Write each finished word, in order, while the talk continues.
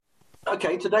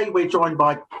Okay, today we're joined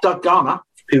by Doug Garner,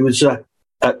 who was at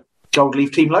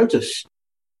Goldleaf Team Lotus.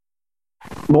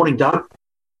 Morning, Doug.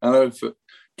 Hello,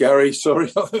 Gary.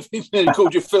 Sorry, I nearly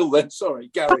called you Phil then. Sorry,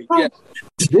 Gary. Yeah.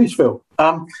 Who's Phil?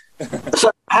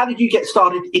 So, how did you get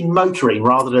started in motoring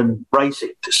rather than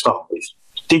racing to start with?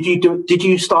 Did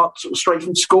you start sort of straight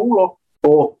from school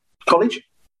or college?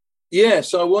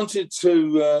 Yes, I wanted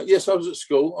to. Yes, I was at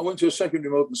school. I went to a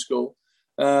secondary modern school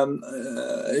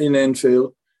in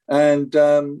Enfield, and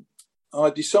I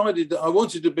decided that I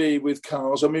wanted to be with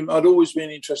cars. I mean, I'd always been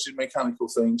interested in mechanical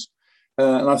things,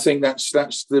 and I think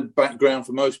that's the background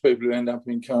for most people who end up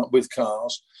with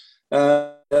cars. He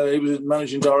was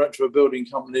managing director of a building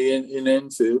company in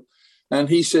Enfield, and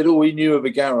he said, he knew of a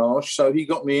garage, so he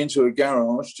got me into a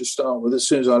garage to start with as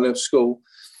soon as I left school.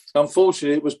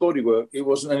 Unfortunately, it was bodywork. It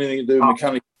wasn't anything to do with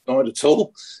mechanical side at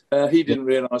all. He didn't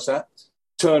realise that.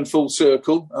 Turned full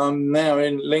circle. I'm now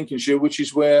in Lincolnshire, which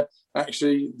is where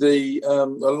actually a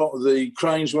lot of the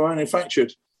cranes were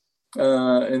manufactured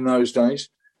in those days.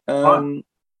 So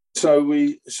I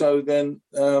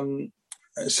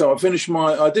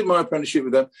did my apprenticeship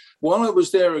with them. While I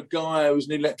was there, a guy who was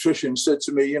an electrician said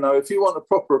to me, if you want a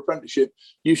proper apprenticeship,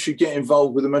 you should get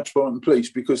involved with the Metropolitan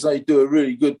Police because they do a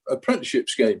really good apprenticeship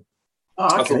scheme.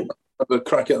 I thought I'd have a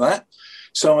crack at that.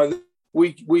 So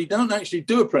we don't actually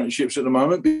do apprenticeships at the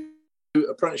moment. We do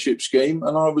apprenticeship scheme,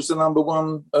 and I was the number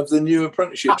one of the new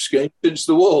apprenticeship scheme since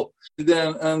the war.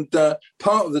 And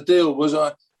part of the deal was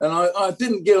I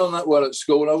didn't get on that well at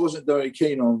school. I wasn't very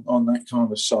keen on that kind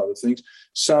of side of things.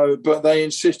 But they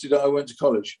insisted that I went to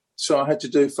college. So I had to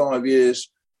do 5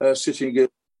 years sitting and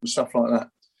stuff like that,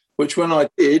 which when I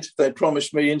did, they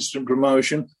promised me instant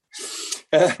promotion.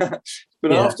 After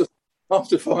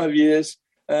 5 years,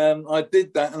 I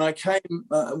did that, and I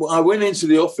went into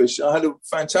the office. I had a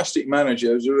fantastic manager.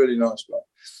 He was a really nice guy,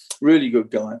 really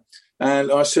good guy. And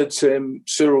I said to him,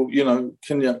 Cyril, can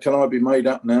I be made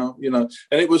up now? And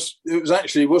it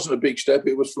wasn't a big step.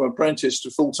 It was from apprentice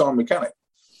to full-time mechanic.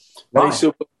 Right. And he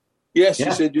said, yes, yeah.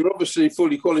 He said, you're obviously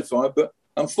fully qualified, but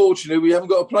unfortunately we haven't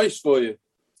got a place for you.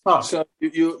 Oh. So,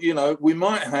 we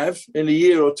might have in a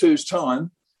year or two's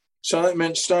time. So that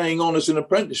meant staying on as an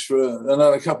apprentice for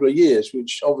another couple of years,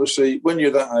 which obviously when you're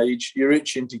that age, you're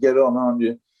itching to get on, aren't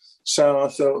you? So I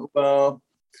thought,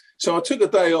 so I took a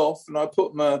day off and I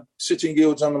put my sitting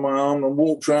gills under my arm and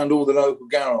walked around all the local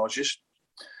garages.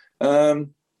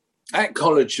 At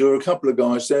college, there were a couple of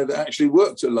guys there that actually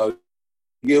worked at Lotus.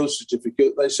 Guild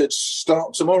certificate. They said,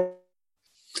 start tomorrow.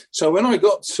 So when I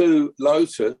got to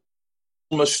Lotus,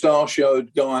 a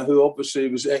mustachioed guy who obviously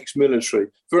was ex-military,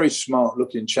 very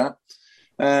smart-looking chap.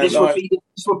 And this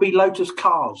would be Lotus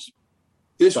Cars.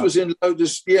 This was in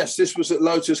Lotus. Yes, this was at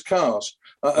Lotus Cars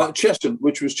at Chesham,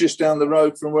 which was just down the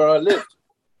road from where I lived.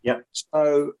 Yeah.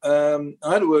 So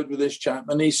I had a word with this chap,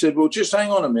 and he said, "Well, just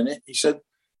hang on a minute." He said,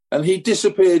 and he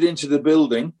disappeared into the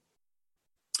building.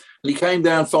 And he came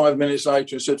down 5 minutes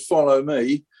later and said, "Follow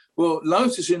me." Well,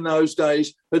 Lotus in those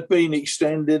days had been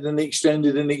extended and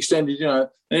extended and extended, and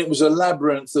it was a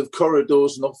labyrinth of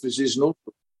corridors and offices and all.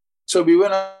 So we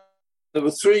went out. There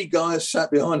were 3 guys sat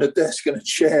behind a desk and a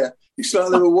chair. It's like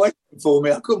they were waiting for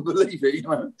me. I couldn't believe it,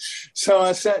 So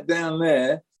I sat down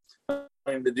there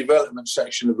in the development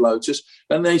section of Lotus,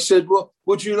 and they said, "Well,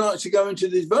 would you like to go into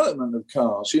the development of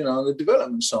cars, on the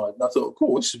development side?" And I thought,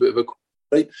 cool, this is a bit of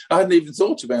a... I hadn't even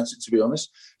thought about it, to be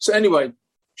honest. So anyway,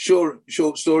 short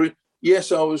story. Yes,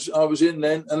 I was in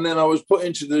then, and then I was put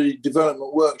into the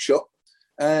development workshop,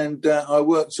 and I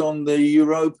worked on the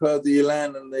Europa, the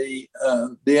Elan, and the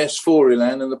S4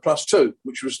 Elan, and the Plus 2,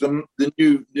 which was the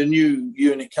new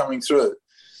unit coming through.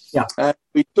 Yeah, and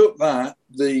we took that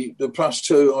the Plus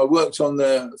 2. I worked on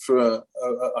there for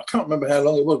I can't remember how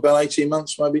long it was, about 18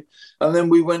 months maybe, and then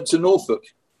we went to Norfolk.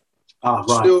 Right.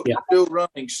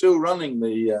 Still running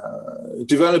the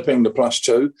developing the Plus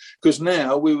 2, because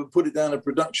now we would put it down a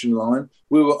production line.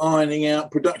 We were ironing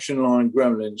out production line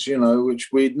gremlins,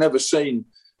 which we'd never seen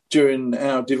during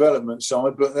our development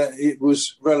side, but it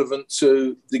was relevant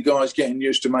to the guys getting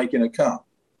used to making a car.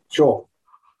 Sure.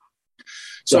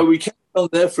 So we kept on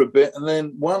there for a bit, and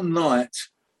then one night,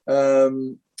 what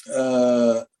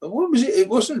was it? It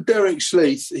wasn't Derek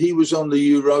Sleeth. He was on the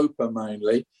Europa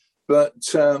mainly, but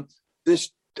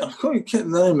I can't get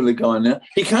the name of the guy now.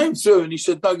 He came through and he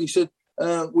said, "Doug," he said,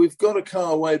 "we've got a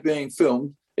car away being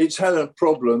filmed. It's had a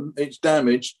problem. It's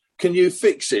damaged. Can you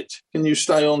fix it? Can you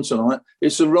stay on tonight?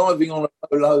 It's arriving on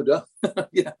a loader."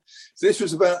 Yeah. So this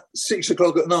was about 6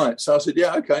 o'clock at night. So I said,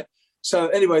 "Yeah, okay." So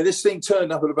anyway, this thing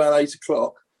turned up at about 8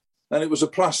 o'clock, and it was a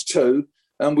Plus 2,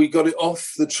 and we got it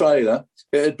off the trailer,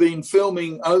 It had been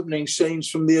filming opening scenes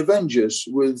from the Avengers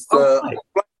with right.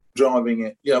 driving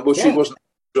it. Well, she wasn't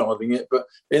driving it, but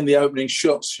in the opening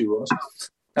shots she was.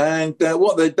 And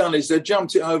what they'd done is they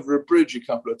jumped it over a bridge a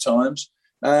couple of times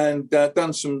and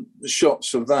done some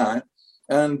shots of that.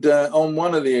 And on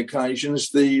one of the occasions,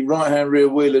 the right-hand rear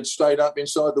wheel had stayed up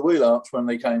inside the wheel arch when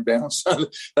they came down. So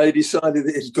they decided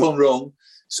it had gone wrong.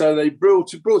 So they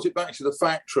brought it back to the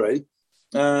factory.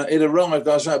 It arrived,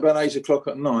 I was at about 8 o'clock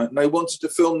at night, and they wanted to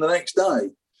film the next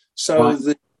day. So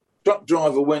the truck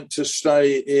driver went to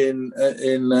stay in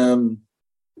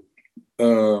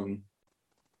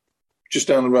just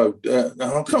down the road.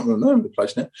 I can't remember the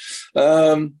place now.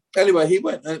 Anyway, he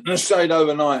went and stayed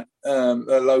overnight at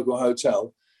a local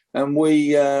hotel, and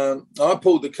I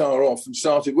pulled the car off and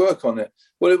started work on it.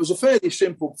 Well, it was a fairly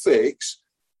simple fix,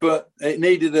 but it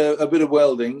needed a bit of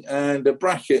welding and a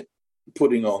bracket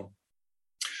putting on.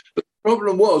 But the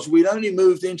problem was we'd only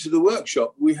moved into the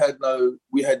workshop. We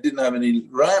didn't have any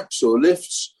ramps or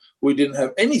lifts. We didn't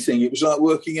have anything. It was like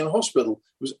working in a hospital.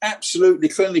 It was absolutely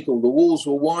clinical. The walls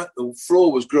were white. The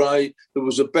floor was grey. There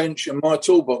was a bench and my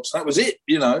toolbox. That was it,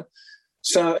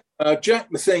 So I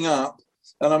jacked the thing up,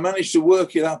 and I managed to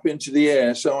work it up into the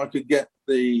air so I could get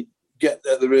the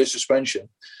rear suspension.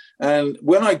 And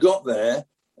when I got there,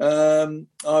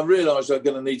 I realised I was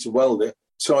going to need to weld it.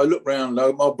 So I looked round.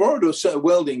 I borrowed a set of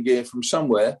welding gear from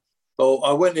somewhere.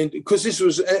 I went in, because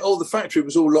the factory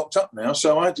was all locked up now,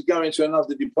 so I had to go into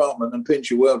another department and pinch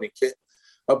a welding kit.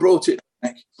 I brought it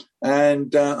back,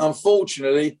 and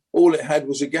unfortunately, all it had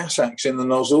was a gas axe in the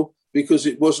nozzle because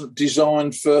it wasn't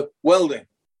designed for welding.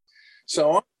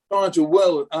 So I tried to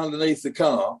weld underneath the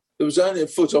car. It was only a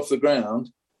foot off the ground,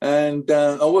 and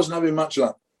I wasn't having much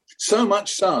luck. So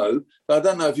much so, I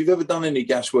don't know if you've ever done any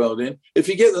gas welding, if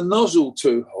you get the nozzle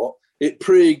too hot, it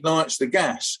pre-ignites the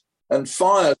gas and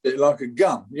fires it like a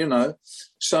gun,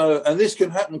 So, and this can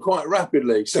happen quite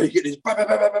rapidly. So you get this bang, bang,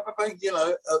 bang, bang,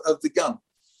 bang, of the gun.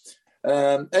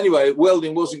 Anyway,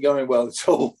 welding wasn't going well at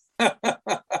all.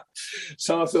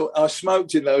 So I thought, I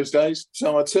smoked in those days.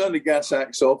 So I turned the gas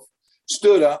axe off,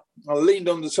 stood up, I leaned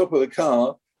on the top of the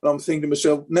car, and I'm thinking to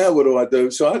myself, now what do I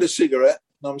do? So I had a cigarette,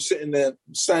 and I'm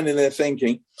standing there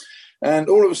thinking, and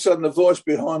all of a sudden a voice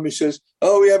behind me says,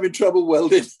 "Oh, we're having trouble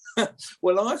welding."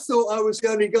 Well, I thought I was the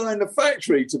only guy in the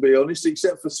factory, to be honest,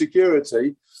 except for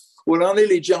security. Well, I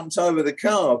nearly jumped over the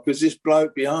car because this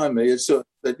bloke behind me,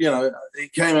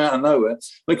 it came out of nowhere.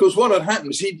 Because what had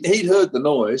happened is he'd heard the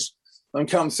noise and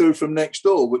come through from next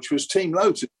door, which was Team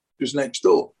Lotus, which was next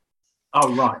door.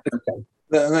 Oh, right. Okay.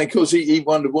 And of course, he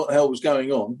wondered what the hell was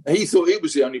going on. He thought he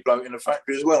was the only bloke in the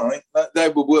factory as well. I think they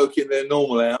were working their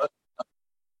normal hours.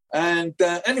 And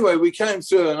anyway, we came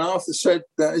through, and Arthur said,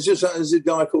 there's a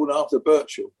guy called Arthur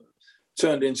Birchall,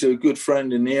 turned into a good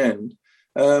friend in the end.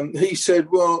 He said,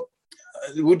 "Well,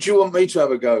 would you want me to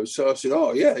have a go?" So I said,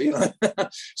 "Oh, yeah,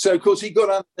 So, of course, he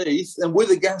got underneath and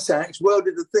with a gas axe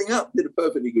welded the thing up, did a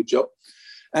perfectly good job.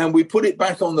 And we put it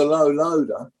back on the low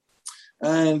loader.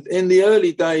 And in the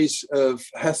early days of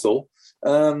Hethel,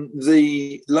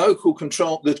 the local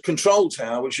control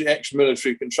tower, which is the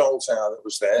ex-military control tower that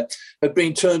was there, had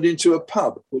been turned into a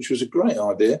pub, which was a great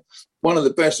idea. One of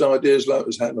the best ideas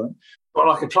Lotus had, right? Well,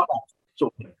 like a club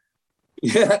sort of thing.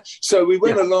 Yeah. So we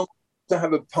went along to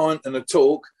have a pint and a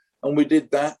talk, and we did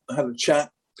that, had a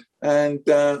chat. And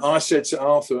I said to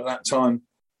Arthur at that time,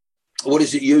 "What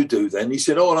is it you do then?" He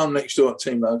said, "Oh, I'm next door at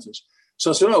Team Lotus." So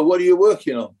I said, "Oh, what are you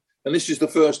working on?" And this is the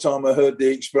first time I heard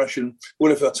the expression,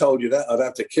 "Well, if I told you that, I'd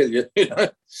have to kill you."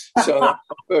 So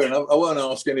fair enough. I won't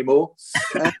ask anymore.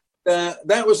 And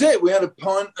that was it. We had a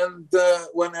pint and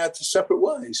went out to separate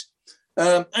ways.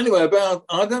 Anyway, about,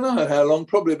 I don't know how long,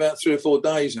 probably about 3 or 4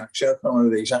 days, actually. I can't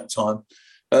remember the exact time.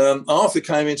 Arthur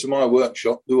came into my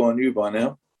workshop, who I knew by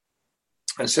now,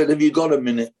 and said, "Have you got a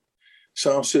minute?"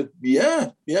 So I said, yeah,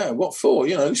 what for?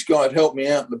 This guy had helped me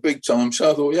out in the big time.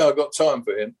 So I thought, yeah, I've got time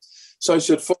for him. So he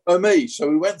said, "Follow me." So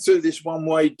we went through this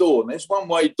one-way door. And this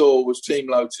one-way door was Team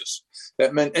Lotus.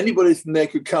 That meant anybody from there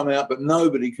could come out, but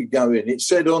nobody could go in. It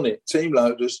said on it, Team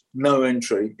Lotus, no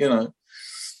entry,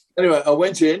 Anyway, I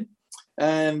went in,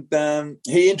 and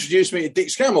he introduced me to Dick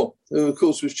Scammell, who, of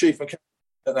course, was chief mechanic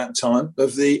at that time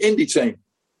of the Indy team.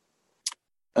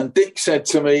 And Dick said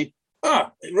to me,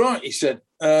 right, he said,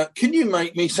 "Can you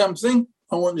make me something?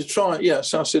 I wanted to try it." Yeah.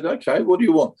 So I said, "Okay, what do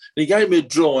you want?" And he gave me a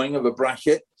drawing of a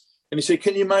bracket. And he said,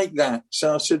 "Can you make that?"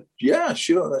 So I said, "Yeah,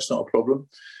 sure, that's not a problem."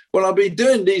 Well, I've been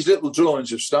doing these little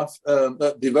drawings of stuff,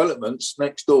 developments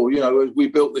next door. We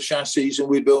built the chassis and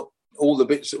we built all the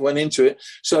bits that went into it.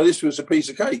 So this was a piece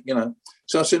of cake,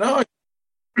 So I said, "Oh,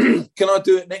 can I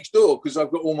do it next door? Because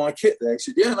I've got all my kit there." He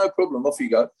said, "Yeah, no problem. Off you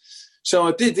go." So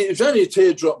I did. It was only a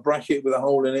teardrop bracket with a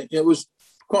hole in it. It was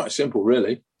quite simple,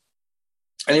 really.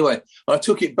 Anyway, I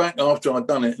took it back after I'd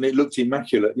done it, and it looked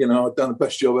immaculate. You know, I'd done the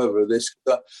best job ever of this.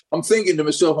 I'm thinking to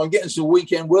myself, I'm getting some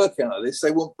weekend work out of this.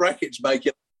 They want brackets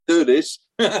making, do this.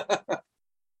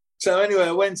 So anyway,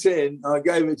 I went in, I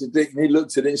gave it to Dick, and he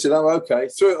looked at it and said, oh, okay,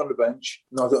 threw it on the bench.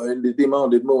 And I thought it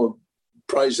demanded more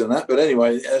praise than that. But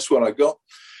anyway, that's what I got.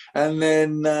 And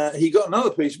then he got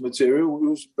another piece of material, which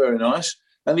was very nice.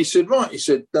 And he said, right, he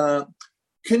said,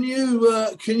 can you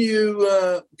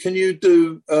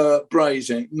do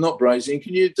brazing? Not brazing.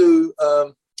 Can you do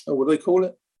what do they call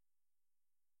it?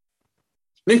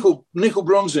 Nickel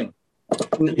bronzing.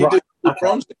 You do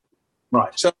bronzing,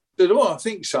 right? So I said, oh, I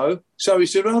think so. So he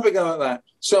said, well, have a go at that.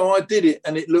 So I did it,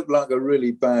 and it looked like a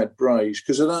really bad braze,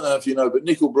 because I don't know if you know, but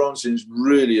nickel bronzing is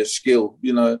really a skill,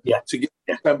 you know, to get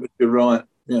the temperature right.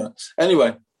 Yeah.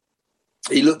 Anyway,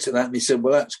 he looked at that and he said,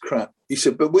 well, that's crap. He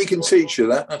said, but we can teach you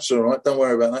that. That's all right. Don't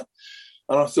worry about that.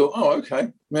 And I thought, oh,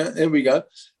 okay. Yeah, here we go.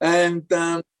 And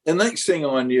the next thing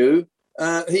I knew,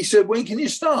 he said, when can you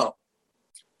start?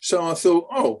 So I thought,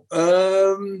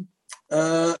 and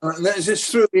that just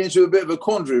threw me into a bit of a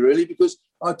quandary, really, because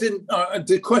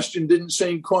the question didn't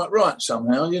seem quite right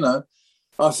somehow, you know.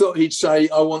 I thought he'd say,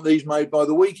 I want these made by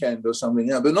the weekend or something,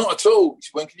 you know, but not at all. He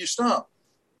said, when can you start?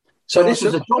 So this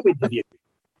was a job interview.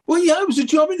 Well, yeah, it was a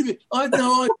job interview. I had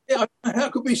no idea. How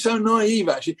could be so naive,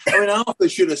 actually? I mean, Arthur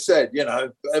should have said, you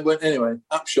know. But anyway,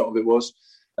 upshot of it was,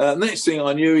 next thing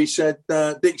I knew, he said,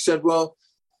 Dick said, well,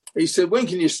 he said, when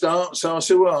can you start? So I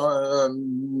said, well,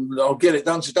 I'll get it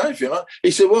done today if you like.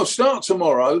 He said, well, start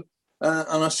tomorrow.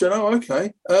 And I said, oh,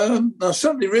 okay. I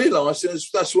suddenly realised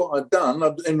that's what I'd done.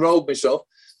 I'd enrolled myself.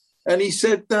 And he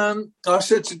said, I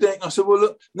said to Dick, I said, well,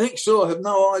 look, next door have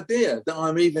no idea that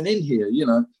I'm even in here, you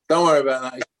know. Don't worry about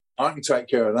that. I can take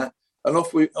care of that. And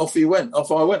off I went.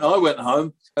 I went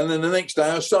home, and then the next day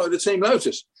I started at Team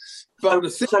Lotus. But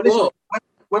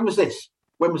when was this?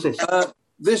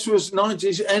 This was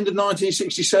end of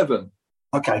 1967.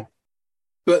 Okay.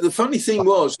 But the funny thing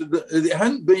was that it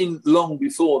hadn't been long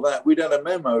before that we'd had a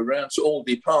memo around to all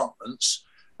departments.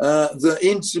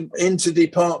 The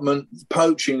inter-department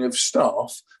poaching of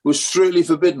staff was strictly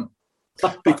forbidden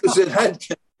because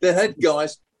they had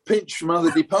guys pinched from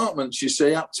other departments, you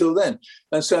see, up till then.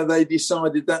 And so they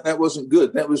decided that wasn't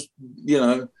good. That was, you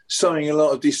know, sowing a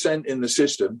lot of dissent in the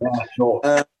system. Yeah,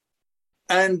 sure.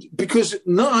 And because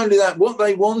not only that, what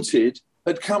they wanted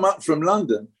had come up from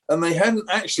London, and they hadn't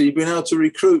actually been able to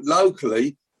recruit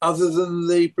locally other than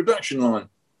the production line.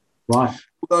 Right.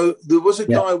 Although there was a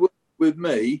guy with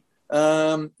me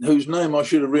whose name I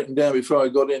should have written down before I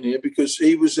got in here, because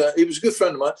he was a good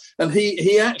friend of mine, and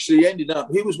he actually ended up,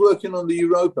 he was working on the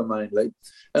Europa mainly,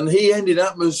 and he ended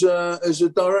up as a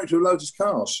director of Lotus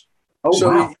Cars. Oh, so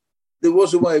wow. There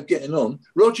was a way of getting on.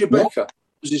 Roger Becker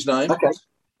was his name. Okay.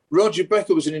 Roger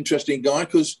Becker was an interesting guy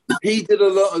because he did a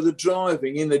lot of the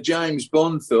driving in the James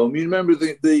Bond film. You remember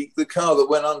the car that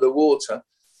went underwater?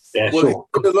 Yeah, well, sure.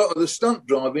 He did a lot of the stunt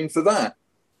driving for that.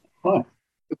 Oh.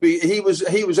 He was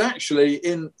actually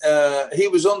he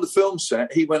was on the film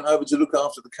set. He went over to look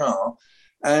after the car,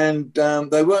 and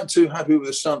they weren't too happy with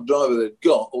the stunt driver they'd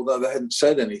got, although they hadn't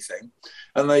said anything.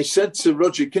 And they said to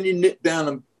Roger, can you nip down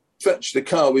and fetch the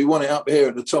car? We want it up here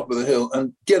at the top of the hill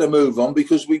and get a move on,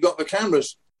 because we got the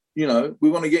cameras. You know, we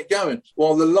want to get going.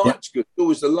 Well, the light's good. It's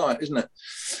always the light, isn't it?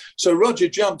 So Roger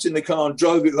jumped in the car and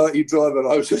drove it like you drive a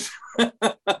Lotus. And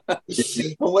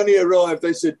when he arrived,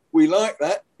 they said, we like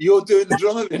that. You're doing the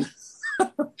driving.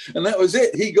 And that was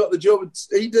it. He got the job.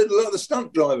 He did a lot of the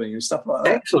stunt driving and stuff like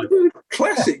that. Excellent.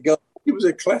 Classic guy. He was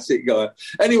a classic guy.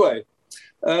 Anyway,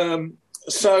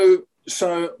 so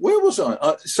where was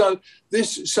I?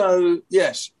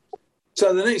 Yes.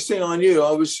 So the next thing I knew,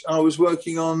 I was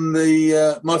working on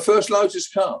my first Lotus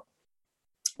car,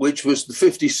 which was the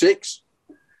 56,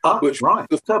 which was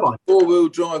the turbine, 4-wheel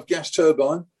drive gas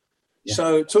turbine. Yeah.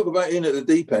 So talk about in at the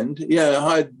deep end. Yeah,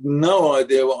 I had no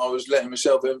idea what I was letting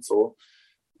myself in for.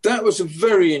 That was a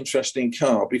very interesting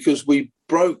car because we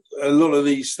broke a lot of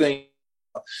these things.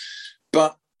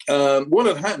 But what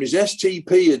had happened is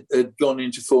STP had gone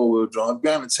into 4-wheel drive.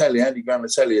 Andy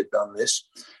Gramatelli had done this.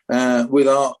 Who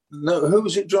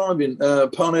was it driving?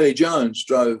 Parnelli Jones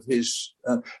drove his,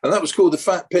 and that was called the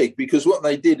Fat Pig, because what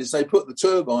they did is they put the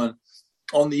turbine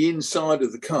on the inside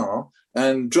of the car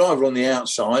and driver on the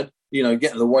outside, you know,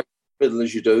 getting the weight in the middle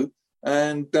as you do.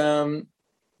 And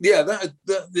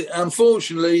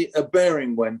unfortunately a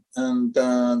bearing went, and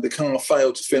the car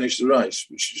failed to finish the race,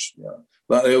 which is, you know,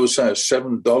 like they always say, a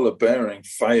 $7 bearing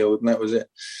failed, and that was it.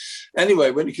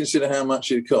 Anyway, when you consider how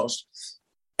much it cost.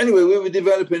 anyway, we were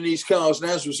developing these cars, and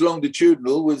as was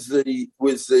longitudinal with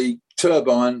the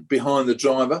turbine behind the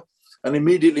driver, and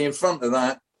immediately in front of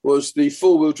that was the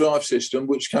four-wheel drive system,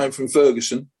 which came from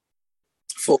Ferguson.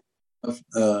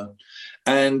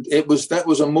 And that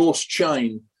was a Morse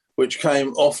chain which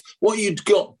came off. What you'd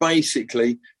got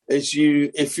basically is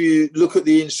if you look at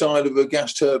the inside of a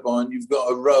gas turbine, you've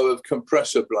got a row of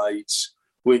compressor blades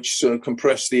which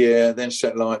compress the air, then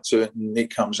set light to it, and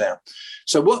it comes out.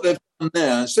 So what they've done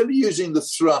now, instead of using the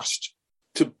thrust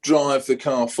to drive the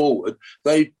car forward,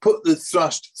 they put the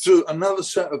thrust through another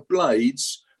set of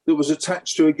blades that was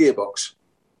attached to a gearbox.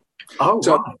 Oh,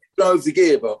 so right. it drove the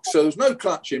gearbox. So there was no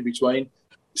clutch in between.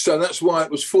 So that's why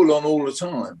it was full on all the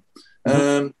time,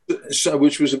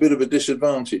 which was a bit of a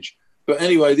disadvantage. But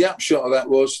anyway, the upshot of that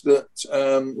was that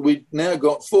we now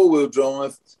got four-wheel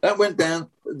drive. That went down.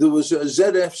 There was a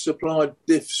ZF supplied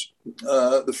diffs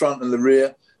at the front and the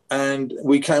rear, and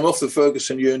we came off the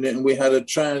Ferguson unit, and we had a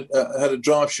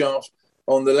drive shaft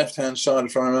on the left-hand side,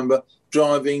 if I remember,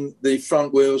 driving the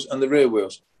front wheels and the rear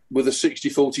wheels with a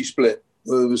 60-40 split.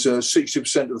 It was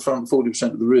 60% of the front,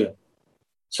 40% of the rear.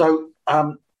 So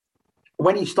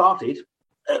when you started,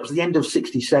 it was the end of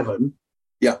 67.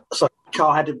 Yeah. So the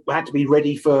car had to be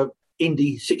ready for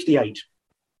Indy 68.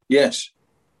 Yes,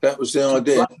 that was the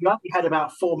idea. You only had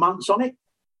about 4 months on it,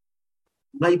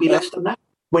 maybe less than that,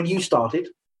 when you started.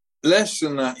 Less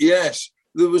than that, yes.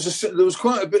 There was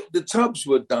quite a bit. The tubs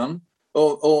were done,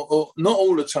 or not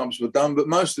all the tubs were done, but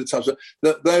most of the tubs.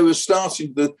 That they were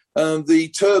starting.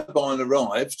 The turbine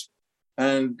arrived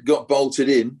and got bolted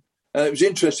in. And it was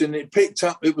interesting. It picked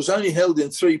up. It was only held in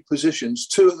 3 positions: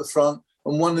 2 at the front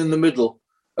and 1 in the middle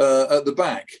at the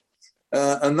back.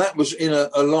 And that was in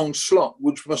a long slot,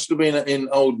 which must have been in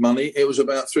old money. It was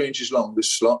about 3 inches long,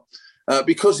 this slot,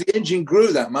 because the engine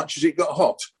grew that much as it got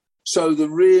hot. So the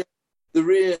rear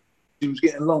was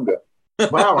getting longer.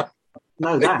 Wow,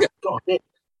 know that. God, yeah.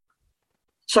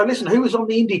 So listen, who was on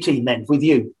the Indy team then with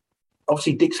you?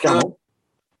 Obviously Dick Scammell.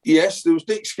 Yes, there was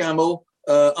Dick Scammell,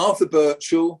 Arthur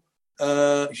Birchall,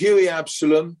 Huey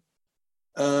Absalom.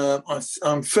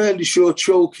 I'm fairly sure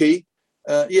Chalky.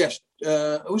 Yes,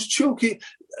 it was Chalky.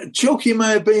 Chalky may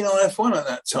have been on F1 at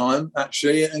that time,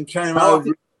 actually, and came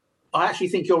over. I actually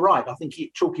think you're right. I think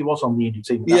Chalky was on the Indy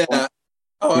team. Yeah. Point.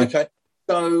 Oh, yeah. Okay.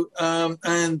 So,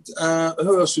 and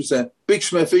who else was there? Big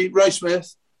Smithy, Ray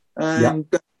Smith, and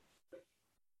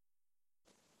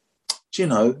do you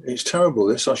know, it's terrible.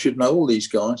 This I should know all these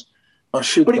guys. I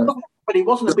should. But it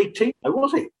wasn't a big team, though,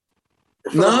 was it?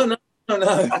 No.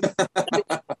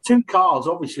 2 cars,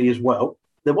 obviously, as well.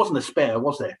 There wasn't a spare,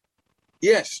 was there?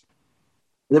 Yes,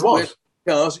 there was.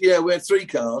 Cars. Yeah, we had 3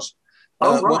 cars.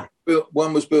 Oh, right.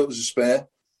 One was built as a spare.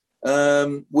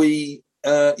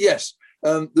 Yes.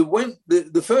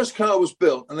 The first car was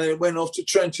built, and then it went off to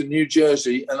Trenton, New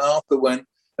Jersey, and Arthur went,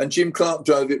 and Jim Clark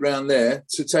drove it round there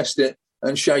to test it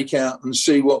and shake out and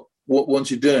see what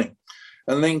wanted doing,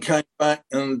 and then came back,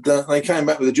 and they came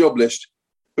back with a job list.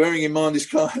 Bearing in mind this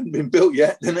car hadn't been built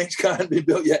yet, the next car hadn't been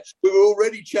built yet. We were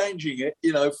already changing it,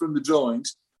 from the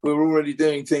drawings. We were already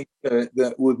doing things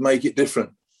that would make it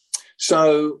different.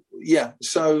 So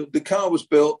the car was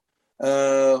built.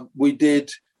 We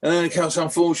did. And then,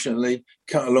 unfortunately,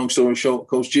 cut a long story short, of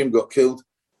course, Jim got killed,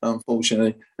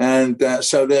 unfortunately. And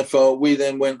so, therefore, we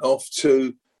then went off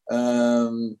to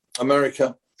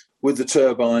America with the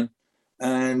turbine.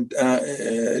 And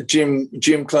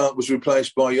Jim Clark was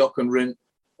replaced by Jochen Rindt.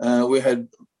 We had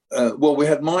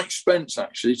Mike Spence,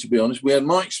 actually, to be honest. We had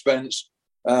Mike Spence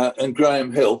and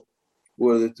Graham Hill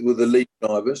were the lead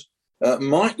drivers.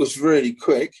 Mike was really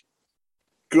quick.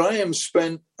 Graham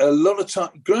spent a lot of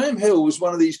time. Graham Hill was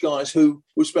one of these guys who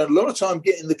would spend a lot of time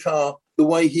getting the car the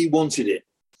way he wanted it.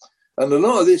 And a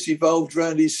lot of this evolved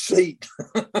around his seat.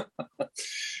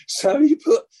 So we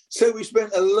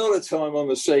spent a lot of time on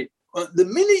the seat. The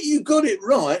minute you got it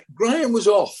right, Graham was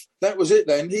off. That was it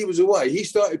then. He was away. He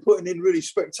started putting in really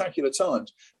spectacular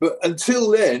times. But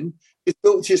until then, you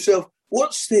thought to yourself,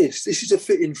 what's this? This is a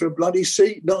fitting for a bloody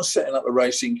seat, not setting up a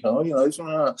racing car. Anyway.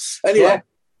 Yeah.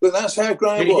 But that's how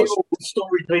Graham was. The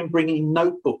story of him bringing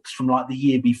notebooks from like the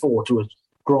year before to a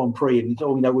Grand Prix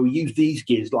and we used these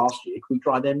gears last year. Can we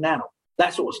try them now?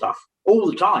 That sort of stuff all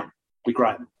the time with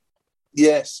Graham.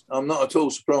 Yes, I'm not at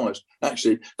all surprised,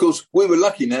 actually, because we were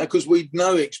lucky now because we'd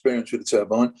no experience with the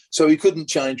turbine, so we couldn't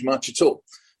change much at all.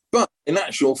 But in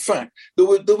actual fact, there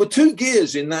were 2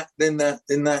 gears in that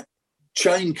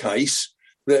chain case.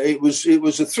 That it was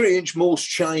a 3-inch Morse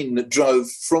chain that drove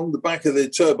from the back of the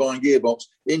turbine gearbox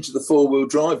into the 4-wheel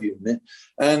drive unit,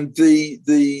 and there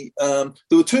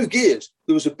were 2 gears.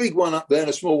 there was a big one up there and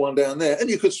a small one down there, and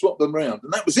you could swap them around.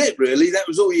 And that was it, really. That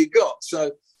was all you got.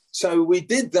 So we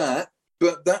did that,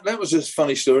 but that was a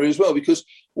funny story as well, because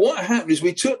what happened is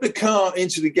we took the car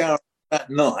into the garage that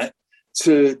night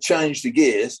to change the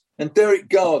gears, and Derek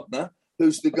Gardner,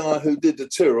 who's the guy who did the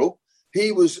Tyrrell,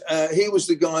 he was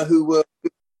the guy who worked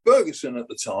with Ferguson at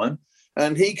the time,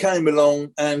 and he came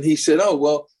along and he said, "Oh,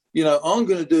 well, you know, I'm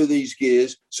going to do these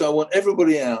gears, so I want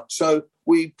everybody out." So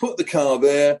we put the car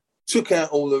there, took out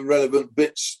all the relevant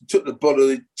bits, took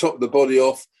the top of the body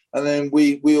off, and then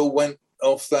we all went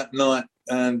off that night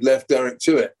and left Derek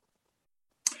to it.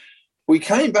 We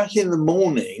came back in the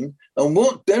morning, and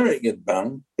what Derek had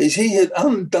done is he had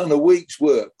undone a week's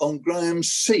work on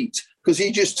Graham's seat, because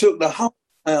he just took the hump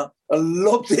out and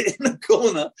lobbed it in the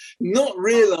corner, not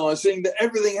realising that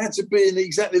everything had to be in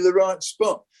exactly the right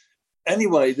spot.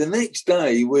 Anyway, the next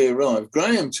day we arrived,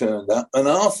 Graham turned up, and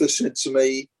Arthur said to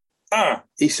me,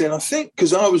 he said, I think,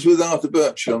 because I was with Arthur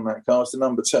Birch on that car, it's the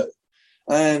number 2.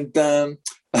 And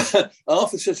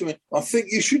Arthur said to me, I think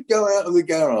you should go out of the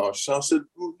garage. So I said,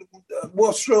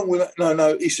 what's wrong with that?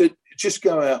 No. He said, just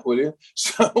go out, will you?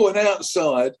 So I went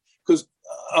outside, because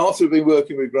Arthur had been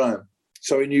working with Graham,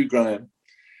 so he knew Graham.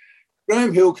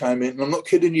 Graham Hill came in, and I'm not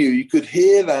kidding you, you could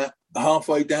hear that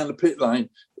halfway down the pit lane.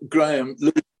 Graham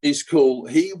losing his cool.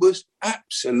 He was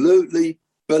absolutely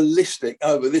ballistic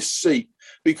over this seat,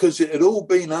 because it had all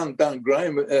been undone.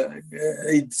 Graham,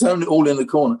 he'd thrown it all in the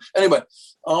corner. Anyway,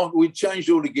 we changed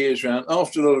all the gears around.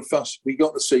 After a lot of fuss, we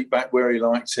got the seat back where he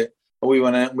liked it, and we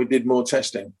went out and we did more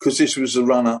testing, because this was a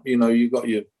run-up. You know, you got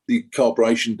the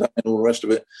carburation day and all the rest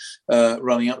of it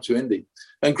running up to Indy.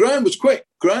 And Graham was quick.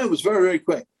 Graham was very, very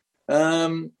quick.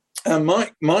 And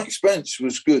Mike Spence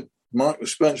was good. Mike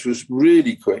Spence was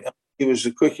really quick. He was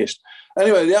the quickest.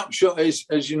 Anyway, the upshot is,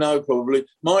 as you know probably,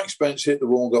 Mike Spence hit the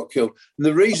wall and got killed. And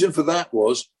the reason for that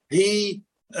was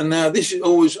and now this is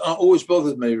always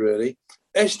bothered me really,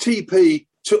 STP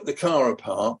took the car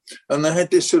apart, and they had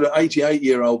this sort of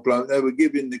 88-year-old bloke. They were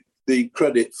giving the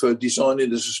credit for designing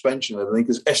the suspension and everything,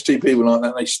 because STP were like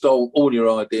that. They stole all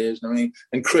your ideas and everything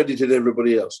and credited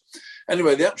everybody else.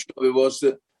 Anyway, the upshot of it was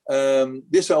that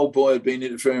this old boy had been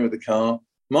interfering with the car.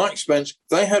 Mike Spence,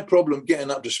 they had problem getting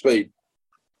up to speed.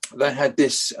 They had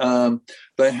this, what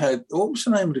was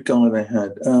the name of the guy they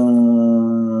had?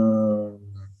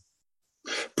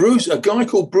 A guy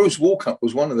called Bruce Walkup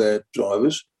was one of their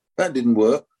drivers. That didn't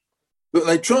work. But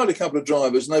they tried a couple of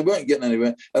drivers and they weren't getting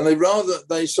anywhere. And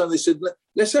they said,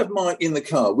 let's have Mike in the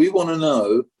car. We want to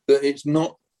know that it's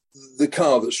not the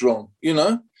car that's wrong, you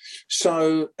know?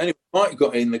 So anyway, Mike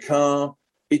got in the car.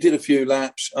 He did a few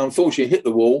laps. Unfortunately, hit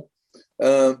the wall.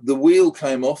 The wheel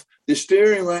came off. The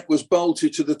steering rack was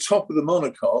bolted to the top of the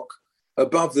monocoque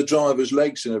above the driver's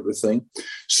legs and everything.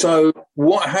 So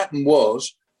what happened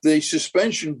was the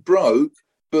suspension broke,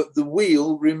 but the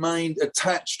wheel remained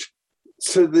attached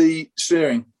to the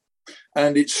steering,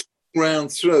 and it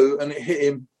round through and it hit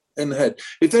him in the head.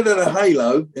 If they'd had a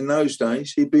halo in those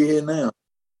days, he'd be here now.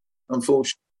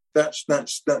 Unfortunately, that's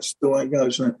the way it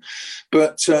goes, isn't it?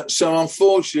 But so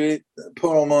unfortunately,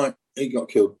 poor old Mike, he got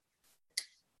killed.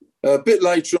 A bit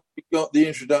later on, we got the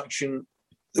introduction.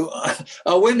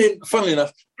 I went in, funnily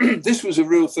enough, this was a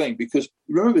real thing, because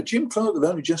remember, Jim Clark had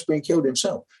only just been killed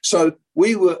himself. So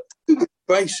we were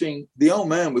the old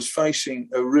man was facing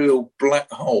a real black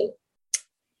hole.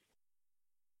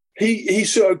 He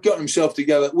sort of got himself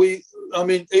together.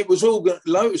 It was all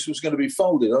Lotus was going to be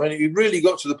folded. I mean, it really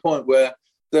got to the point where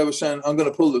they were saying, I'm going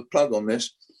to pull the plug on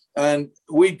this. And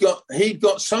he'd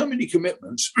got so many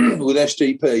commitments with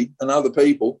STP and other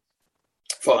people,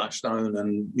 Firestone,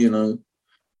 and, you know,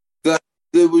 that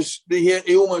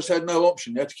he almost had no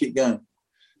option. He had to keep going.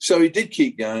 So he did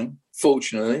keep going,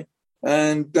 fortunately.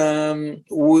 And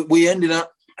we ended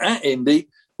up at Indy.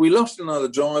 We lost another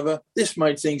driver. This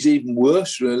made things even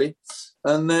worse, really.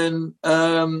 And then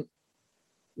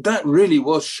that really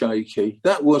was shaky.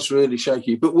 That was really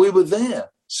shaky. But we were there.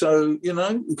 So, you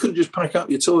know, you couldn't just pack up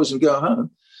your toys and go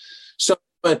home. So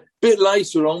a bit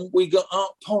later on, we got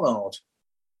Art Pollard.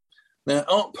 Now,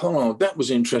 Art Pollard, that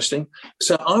was interesting.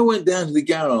 So I went down to the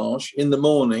garage in the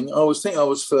morning. I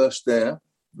was first there,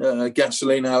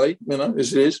 gasoline alley, you know,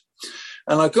 as it is.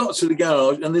 And I got to the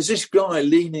garage, and there's this guy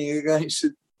leaning against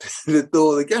the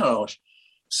door of the garage.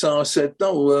 So I said,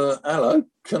 hello,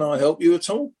 can I help you at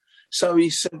all? So he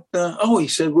said, I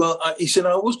was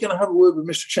going to have a word with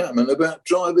Mr. Chapman about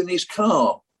driving his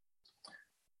car.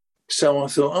 So I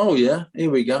thought, oh, yeah,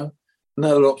 here we go.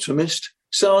 Another optimist.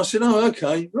 So I said, oh,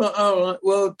 okay, right, all right,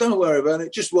 well, don't worry about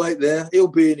it. Just wait there. He'll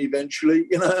be in eventually,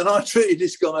 you know. And I treated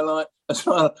this guy like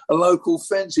a local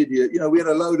fence idiot. We had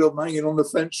a load of them hanging on the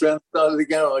fence around the side of the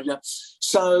garage. Yeah.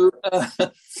 So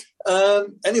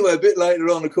anyway, a bit later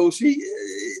on, of course,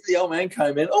 the old man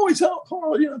came in. Oh, he's up.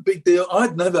 Oh, big deal.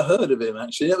 I'd never heard of him,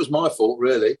 actually. That was my fault,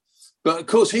 really. But, of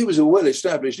course, he was a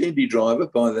well-established Indy driver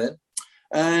by then.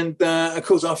 And, of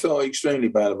course, I felt extremely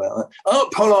bad about that.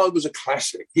 Art Pollard was a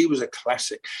classic. He was a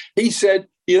classic. He said,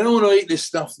 you don't want to eat this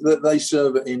stuff that they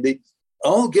serve at Indy.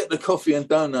 I'll get the coffee and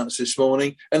donuts this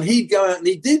morning. And he'd go out, and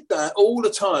he did that all the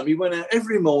time. He went out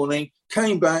every morning,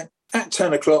 came back at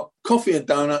 10 o'clock, coffee and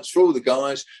donuts for all the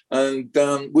guys, and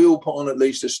we all put on at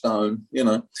least a stone,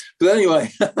 But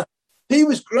anyway, he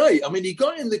was great. I mean, he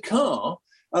got in the car,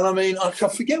 and I mean, I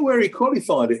forget where he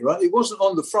qualified it, right? It wasn't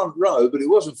on the front row, but it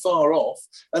wasn't far off.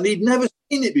 And he'd never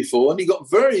seen it before. And he got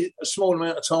a small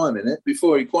amount of time in it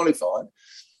before he qualified.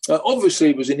 Obviously,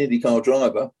 he was an IndyCar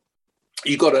driver.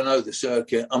 You've got to know the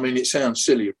circuit. I mean, it sounds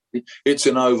silly. It's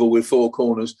an oval with 4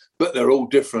 corners, but they're all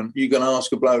different. You can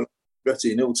ask a bloke like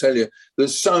Retty and he'll tell you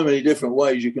there's so many different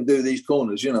ways you can do these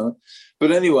corners,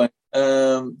 But anyway,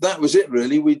 that was it,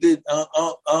 really. We did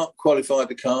Art qualified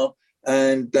the car.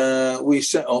 And we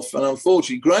set off, and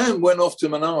unfortunately, Graham went off to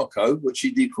Monaco, which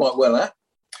he did quite well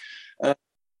at.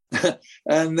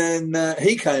 And then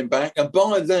he came back, and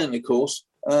by then, of course,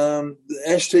 the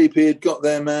STP had got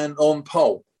their man on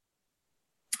pole.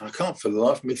 I can't for the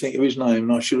life of me think of his name,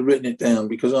 and I should have written it down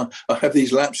because I have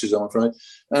these lapses, I'm afraid.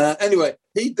 Anyway,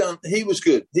 he was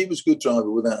good. He was a good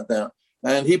driver without a doubt,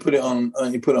 and he put it on.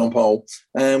 He put it on pole,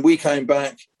 and we came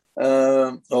back.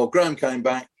 Or Graham came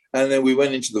back. And then we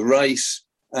went into the race.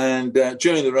 And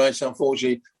during the race,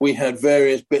 unfortunately, we had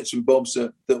various bits and bobs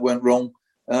that went wrong.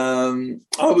 I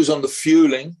was on the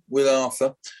fueling with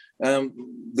Arthur.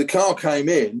 The car came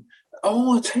in.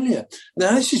 Oh, I tell you.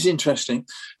 Now, this is interesting.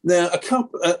 Now,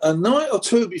 a night or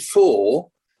two before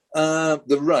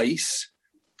the race,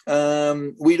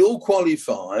 we'd all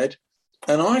qualified.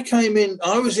 And I came in,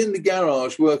 I was in the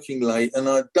garage working late, and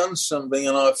I'd done something,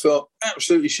 and I felt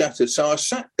absolutely shattered. So I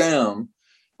sat down.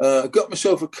 Got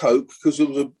myself a Coke because there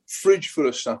was a fridge full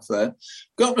of stuff there.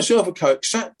 Got myself a Coke,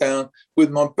 sat down with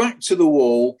my back to the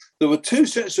wall. There were 2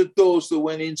 sets of doors that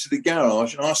went into the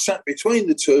garage, and I sat between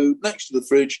the 2 next to the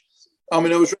fridge. I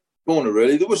mean, I was around the corner,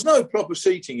 really. There was no proper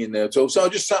seating in there at all. So I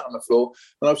just sat on the floor,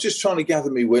 and I was just trying to gather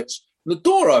my wits. And the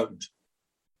door opened,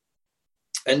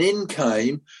 and in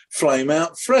came Flame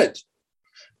Out Fred,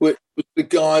 which was the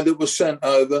guy that was sent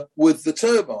over with the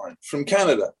turbine from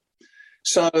Canada.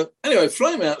 So anyway,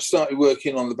 Flame Out started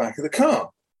working on the back of the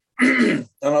car. And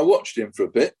I watched him for a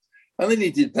bit. And then he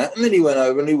did that. And then he went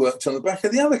over and he worked on the back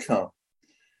of the other car.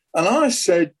 And I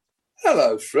said,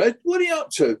 hello, Fred, what are you up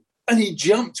to? And he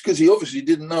jumped because he obviously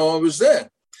didn't know I was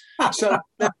there. So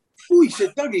he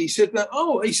said, Dougie, he said,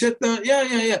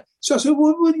 yeah. So I said,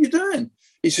 what are you doing?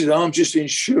 He said, I'm just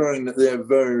ensuring that they're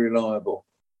very reliable.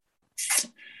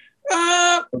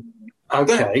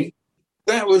 Okay.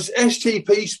 That was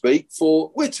STP speak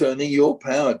for we're turning your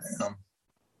power down.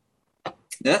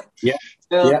 Yeah. Yeah.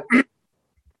 Now,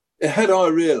 had I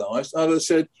realised, I'd have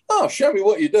said, show me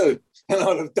what you do. And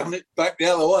I'd have done it back the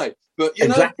other way. But,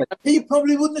 exactly. He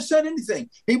probably wouldn't have said anything.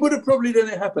 He would have probably done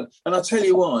it happen. And I'll tell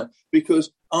you why.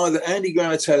 Because either Andy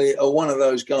Granatelli or one of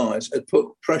those guys had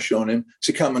put pressure on him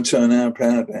to come and turn our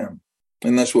power down.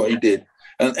 And that's what he did.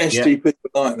 And STP were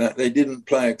like that. They didn't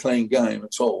play a clean game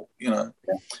at all, Yeah.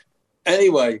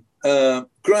 Anyway,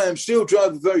 Graham still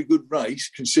drove a very good race,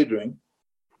 considering.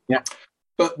 Yeah.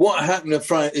 But what happened in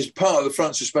front is part of the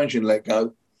front suspension let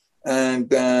go, and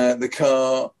the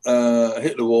car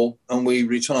hit the wall, and we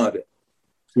retired it.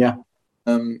 Yeah.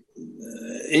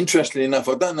 Interestingly enough,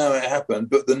 I don't know how it happened,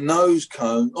 but the nose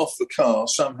cone off the car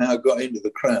somehow got into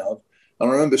the crowd. And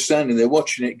I remember standing there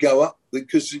watching it go up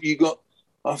because you got,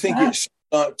 I think it's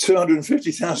like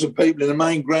 250,000 people in the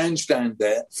main grandstand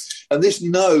there. And this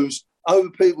nose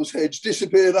over people's heads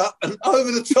disappeared up and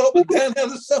over the top and down the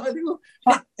other side. It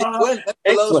went.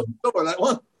 Excellent. That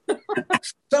one.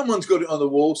 Someone's got it on the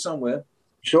wall somewhere.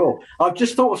 Sure. I've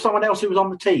just thought of someone else who was on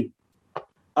the team.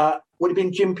 Would have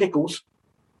been Jim Pickles.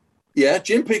 Yeah,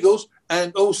 Jim Pickles.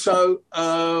 And also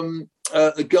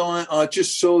a guy I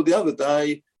just saw the other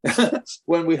day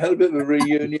when we had a bit of a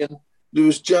reunion. There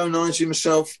was Joe 90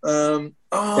 himself. Derek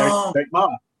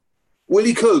Marr.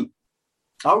 Willie Coo.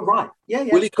 Oh, right. Yeah.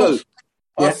 Willie Coo.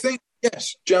 Yeah. I think,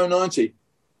 yes, Joe 90.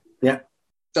 Yeah.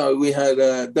 So we had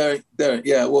Derek.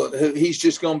 Yeah, well, he's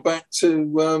just gone back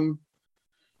to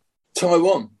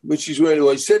Taiwan, which is where he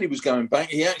always said he was going back.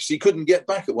 He actually couldn't get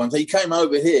back at once. He came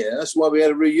over here. That's why we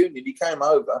had a reunion. He came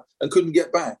over and couldn't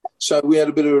get back. So we had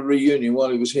a bit of a reunion while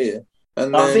he was here.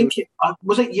 And I think,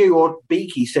 was it you or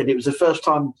Beaky said it was the first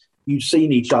time you've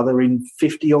seen each other in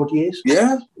 50 odd years.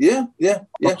 Yeah. Well,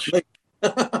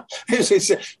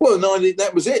 90,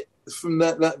 that was it from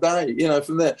that day,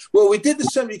 from there. Well, we did the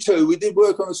 72. We did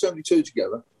work on the 72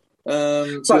 together.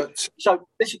 So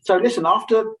listen,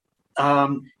 after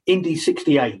Indy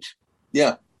 68,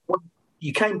 yeah,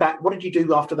 you came back. What did you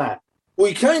do after that?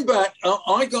 We came back.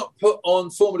 I got put on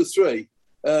Formula 3.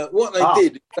 What they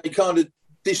did, they kind of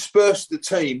dispersed the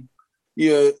team.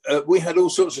 We had all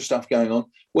sorts of stuff going on.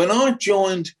 When I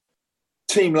joined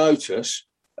Team Lotus,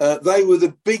 they were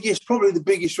probably the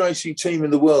biggest racing team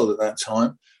in the world at that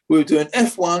time. We were doing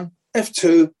F1,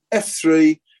 F2,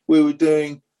 F3. We were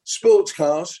doing sports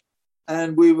cars,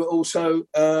 and we were also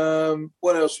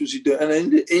what else was he doing?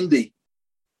 And Indy.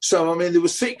 So I mean, there were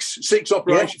six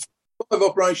operations, 5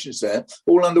 operations there,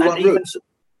 all under one roof.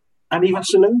 And even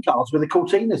saloon cars with the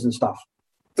Cortinas and stuff.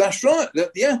 That's right.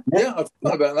 Yeah. I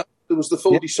forgot about that. There was the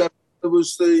 47. There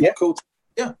was the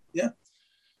Cortina. Yeah.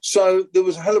 So there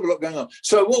was a hell of a lot going on.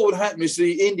 So what would happen is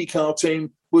the IndyCar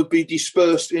team would be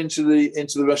dispersed into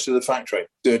the rest of the factory,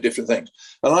 doing different things.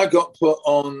 And I got put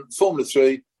on Formula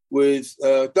 3 with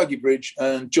Dougie Bridge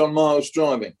and John Miles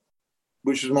driving,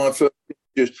 which was my first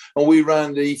years. And we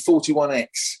ran the 41X,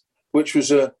 which was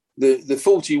the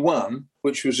 41,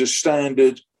 which was a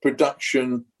standard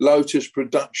production, Lotus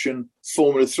production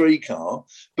Formula 3 car,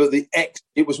 but the X,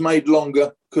 it was made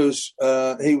longer because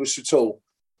he was so tall.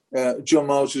 John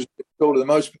Miles was taller than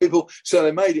most people, so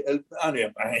they made it only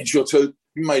an inch or two,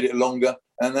 made it longer,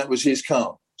 and that was his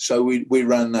car. So we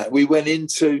ran that. We went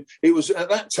into, it was at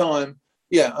that time,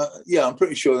 I'm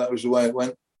pretty sure that was the way it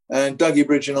went. And Dougie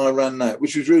Bridge and I ran that,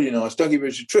 which was really nice. Dougie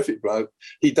Bridge is a terrific bloke.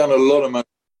 He'd done a lot of money,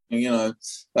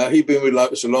 he'd been with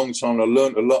Lotus a long time. I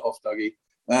learned a lot off Dougie.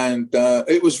 And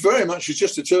it was very much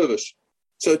just the two of us.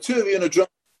 So 2 of you in a drum.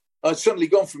 I'd suddenly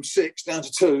gone from 6 down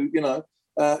to 2,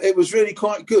 It was really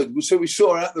quite good. So we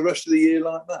saw out the rest of the year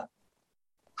like that.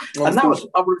 And that was,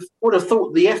 I would have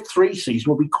thought the F3 season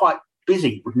would be quite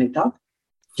busy, wouldn't it, Doug?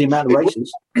 The amount of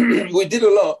races. We did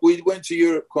a lot. We went to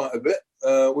Europe quite a bit.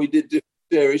 We did different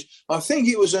series. I think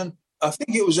it was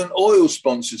an oil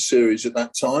sponsored series at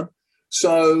that time.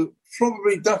 So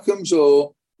probably Duckham's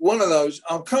or one of those.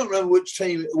 I can't remember which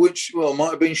team, it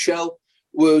might have been Shell,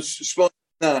 was sponsoring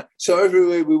that. So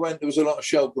everywhere we went, there was a lot of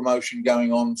Shell promotion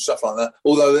going on, stuff like that.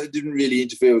 Although it didn't really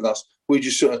interfere with us. We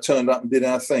just sort of turned up and did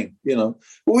our thing, But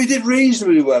we did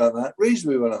reasonably well at that.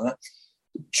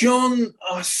 John,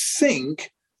 I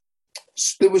think,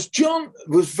 John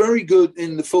was very good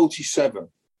in the 47.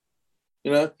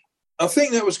 I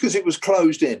think that was because it was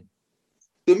closed in.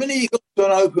 The minute he got to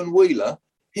an open wheeler,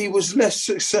 he was less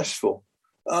successful.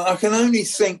 I can only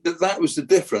think that was the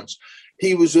difference.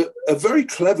 He was a very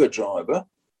clever driver.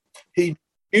 He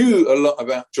knew a lot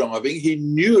about driving. He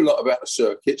knew a lot about the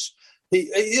circuits. He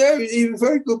was a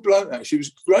very good bloke, actually. He was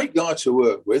a great guy to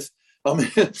work with. I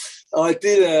mean, I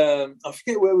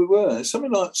forget where we were,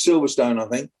 something like Silverstone, I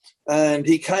think. And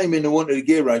he came in and wanted a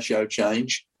gear ratio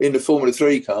change in the Formula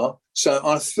 3 car. So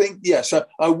I think, so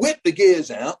I whipped the gears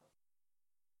out.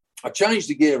 I changed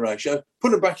the gear ratio,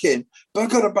 put them back in, but I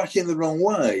got them back in the wrong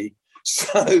way.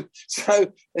 So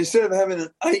instead of having an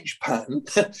H pattern,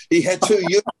 he had 2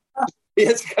 U's. He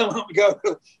had to come up and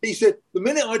go. He said, the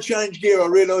minute I changed gear, I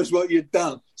realised what you'd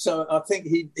done. So I think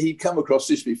he'd come across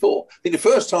this before. I think the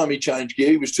first time he changed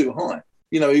gear, he was too high.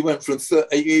 He went from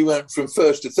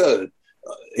first to third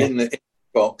in the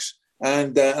box.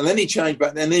 And then he changed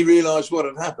back, and he realised what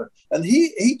had happened. And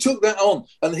he took that on,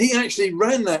 and he actually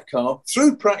ran that car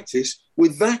through practice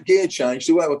with that gear change.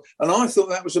 And I thought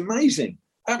that was amazing.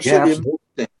 Absolutely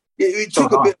amazing. It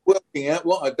took a bit of working out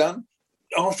what I'd done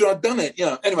after I'd done it.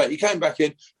 Anyway, he came back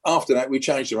in. After that, we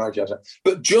changed the radiator.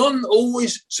 But John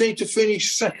always seemed to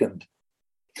finish second.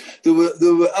 There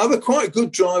were other quite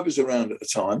good drivers around at the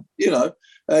time,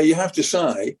 you have to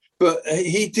say. But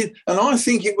he did, and I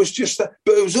think it was just that.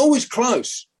 But it was always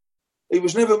close. It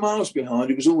was never miles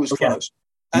behind. It was always close.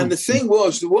 And the thing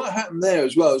was that what happened there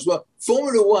as well,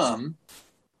 Formula 1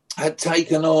 had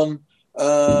taken on.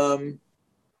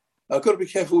 I've got to be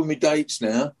careful with my dates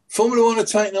now. Formula 1 had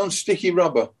taken on sticky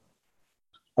rubber.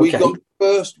 We got the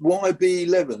first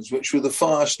YB11s, which were the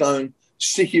Firestone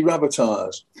sticky rubber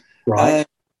tyres. Right.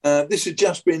 And this had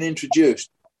just been introduced.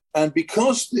 And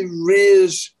because the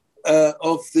rears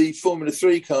of the Formula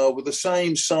 3 car were the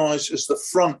same size as the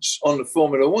fronts on the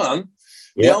Formula 1,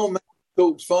 the old man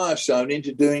talked Firestone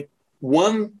into doing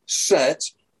one set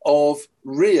of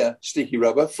rear sticky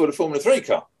rubber for the Formula 3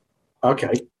 car.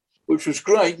 Okay. Which was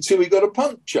great until we got a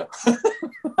puncture.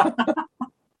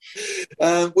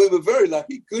 We were very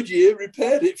lucky. Goodyear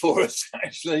repaired it for us,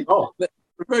 actually. Oh.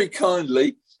 Very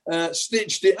kindly.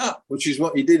 stitched it up, which is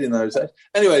what he did in those days.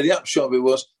 Anyway, the upshot of it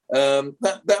was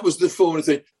that was the Formula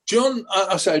 3. John,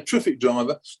 I say, a terrific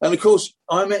driver. And, of course,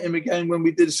 I met him again when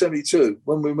we did a 72,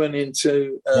 when we went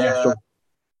into that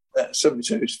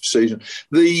 72 season.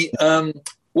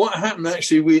 What happened,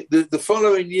 actually, the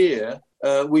following year,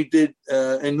 we did,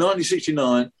 in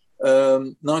 1969,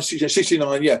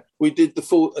 we did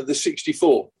the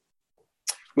 64,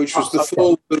 which was the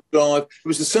four-wheel drive. It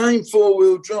was the same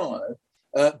four-wheel drive,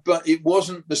 but it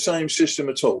wasn't the same system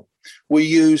at all. We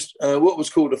used what was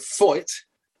called a Foyt,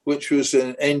 which was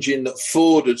an engine that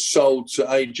Ford had sold to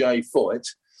A.J. Foyt.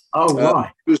 Oh,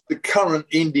 right. It was the current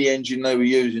Indy engine they were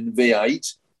using, the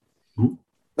V8. Mm-hmm.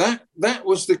 That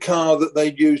was the car that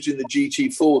they'd used in the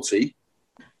GT40.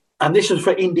 And this was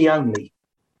for Indy only?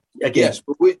 Again. Yes,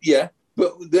 but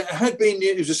there had been,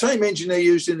 it was the same engine they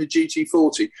used in the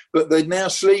GT40, but they'd now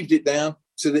sleeved it down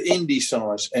to the Indy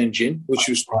size engine, which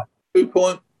was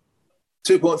 2.4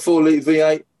 litre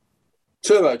V8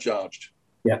 turbocharged.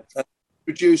 Yeah.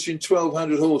 Producing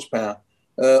 1,200 horsepower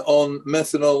on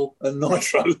methanol and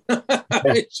nitro.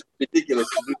 It's ridiculous.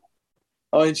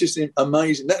 I mean, it's just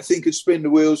amazing. That thing could spin the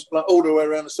wheels like all the way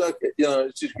around the circuit. You know,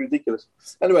 it's just ridiculous.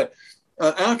 Anyway,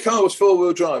 our car was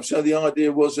four-wheel drive, so the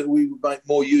idea was that we would make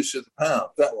more use of the power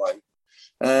that way.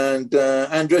 And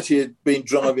Andretti had been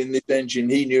driving this engine.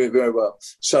 He knew it very well.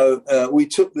 So we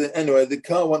took the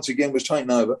car once again was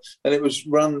taken over, and it was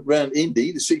run round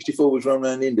Indy. The 64 was run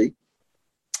around Indy,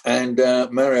 and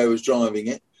Mario was driving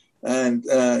it. And,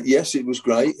 yes, it was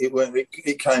great.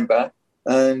 It came back,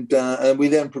 and we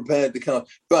then prepared the car.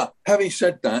 But having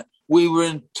said that, we were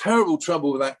in terrible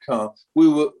trouble with that car. We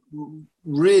were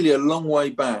really a long way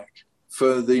back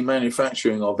for the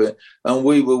manufacturing of it, and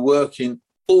we were working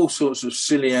all sorts of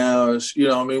silly hours. You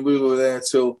know, I mean, we were there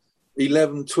till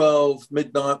 11, 12,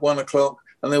 midnight, 1 o'clock,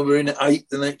 and then we were in at 8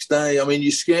 the next day. I mean,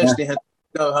 you scarcely had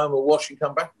to go home and wash and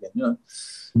come back again, you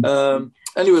know.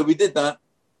 Anyway, we did that.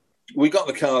 We got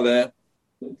the car there.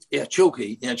 Yeah,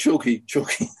 chalky. When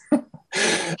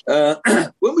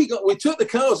we took the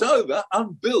cars over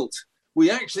unbuilt. We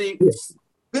actually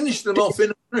finished them off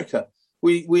in America.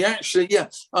 We actually,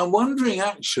 I'm wondering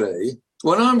actually,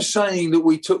 when I'm saying that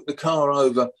we took the car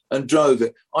over and drove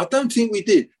it, I don't think we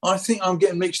did. I think I'm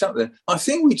getting mixed up there. I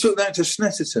think we took that to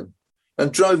Snetterton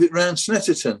and drove it round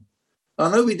Snetterton. I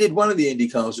know we did one of the Indy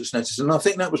cars at Snetterton. I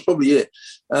think that was probably it,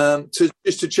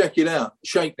 to check it out,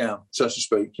 shakedown, so to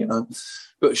speak, you know.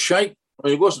 But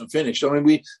it wasn't finished. I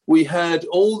mean, we had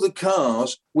all the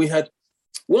cars.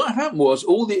 What happened was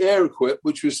all the air equip,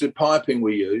 which was the piping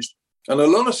we used, and a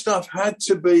lot of stuff had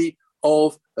to be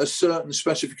of a certain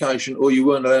specification or you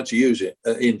weren't allowed to use it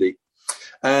at Indy.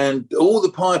 And all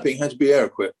the piping had to be air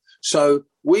equipped. So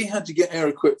we had to get air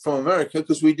equipped from America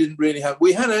because we didn't really have...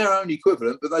 We had our own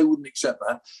equivalent, but they wouldn't accept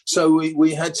that. So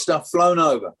we had stuff flown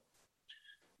over.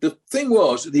 The thing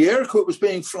was, the air equip was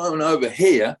being flown over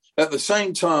here at the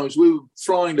same time as we were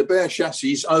flying the bare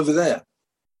chassis over there.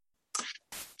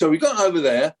 So we got over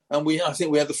there, and I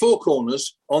think we had the four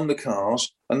corners on the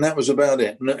cars, and that was about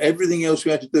it. And everything else we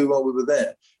had to do while we were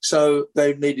there. So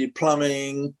they needed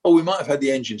plumbing. Oh, we might have had the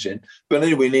engines in, but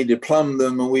anyway, we needed to plumb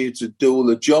them, and we had to do all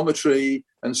the geometry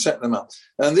and set them up.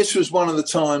 And this was one of the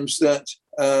times that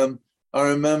I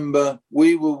remember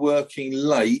we were working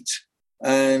late,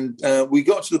 and we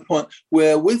got to the point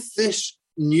where with this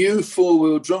new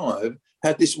four-wheel drive,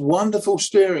 had this wonderful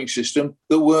steering system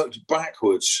that worked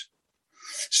backwards.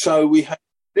 So we had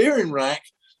a steering rack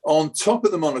on top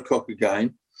of the monocoque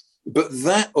again, but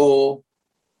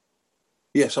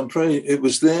I'm pretty, it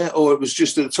was there, or it was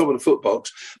just at the top of the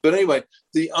footbox. But anyway,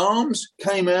 the arms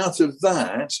came out of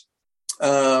that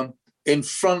in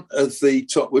front of the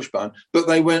top wishbone, but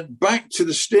they went back to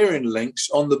the steering links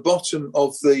on the bottom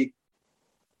of the,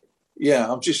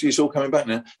 it's all coming back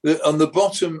now, on the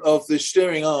bottom of the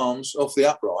steering arms of the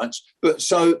uprights. But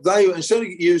so they, instead of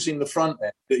using the front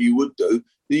end that you would do,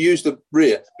 they used the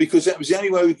rear because that was the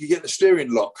only way we could get the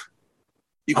steering lock.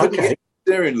 You couldn't get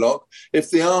the steering lock if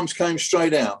the arms came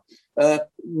straight out.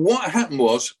 What happened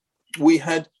was we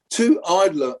had two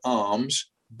idler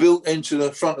arms built into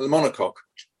the front of the monocoque,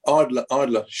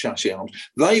 idler chassis arms.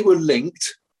 They were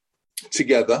linked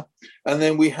together, and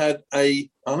then we had it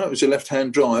was a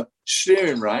left-hand drive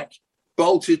steering rack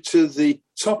bolted to the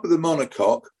top of the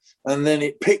monocoque, and then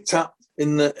it picked up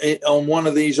on one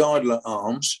of these idler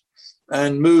arms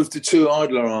and moved the two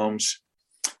idler arms.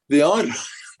 The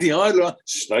idler,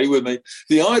 stay with me.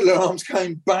 The idler arms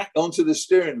came back onto the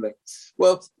steering link.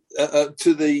 Well,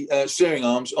 to the steering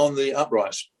arms on the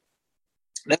uprights.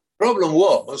 Now, the problem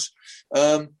was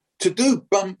to do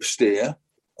bump steer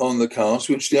on the cars,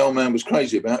 which the old man was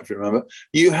crazy about, if you remember,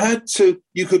 you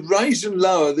could raise and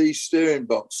lower these steering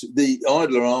box, the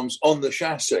idler arms on the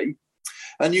chassis,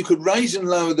 and you could raise and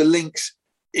lower the links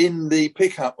in the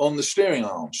pickup on the steering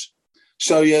arms.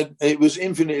 So it was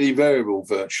infinitely variable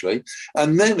virtually.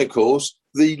 And then, of course,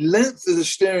 the length of the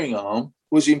steering arm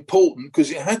was important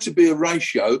because it had to be a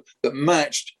ratio that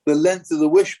matched the length of the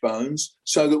wishbones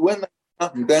so that when they went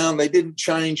up and down, they didn't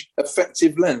change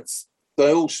effective length.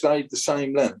 They all stayed the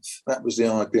same length. That was the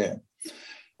idea.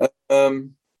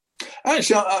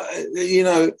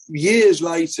 Actually, years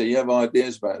later, you have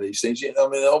ideas about these things. I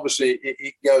mean, obviously,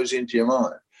 it goes into your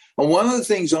mind. And one of the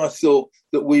things I thought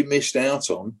that we missed out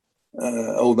on,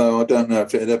 although I don't know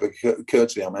if it had ever occurred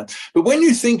to the old man, but when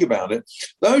you think about it,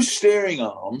 those steering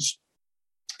arms,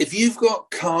 if you've got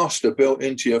caster built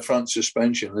into your front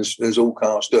suspension, as all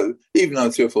cars do, even though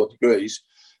 3 or 4 degrees,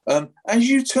 as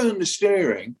you turn the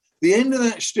steering, the end of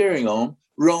that steering arm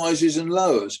rises and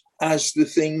lowers as the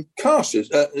thing casters,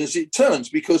 as it turns,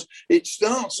 because it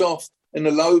starts off in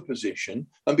a low position,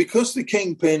 and because the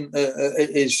kingpin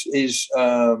has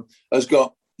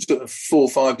got sort of 4 or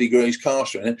 5 degrees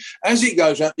caster in it, as it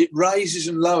goes up, it raises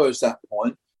and lowers that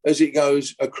point as it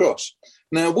goes across.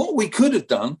 Now, what we could have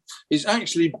done is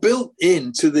actually built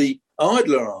into the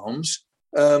idler arms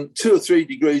 2 or 3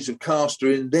 degrees of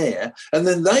caster in there, and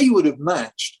then they would have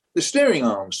matched the steering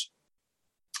arms.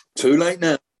 Too late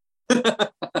now.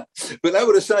 But that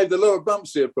would have saved a lot of bump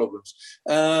steer problems.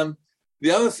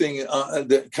 The other thing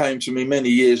that came to me many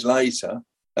years later,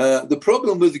 the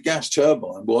problem with the gas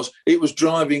turbine was it was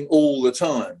driving all the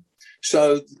time.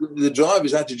 So the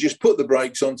drivers had to just put the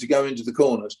brakes on to go into the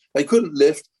corners. They couldn't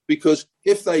lift because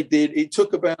if they did, it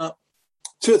took about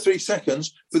 2 or 3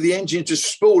 seconds for the engine to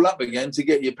spool up again to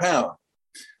get your power.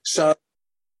 But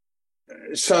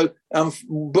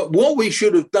what we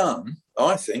should have done,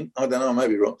 I think, I don't know, I may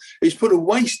be wrong, is put a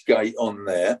waste gate on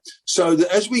there so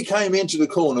that as we came into the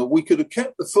corner, we could have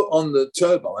kept the foot on the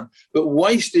turbine, but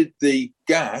wasted the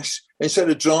gas instead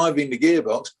of driving the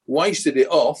gearbox, wasted it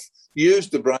off,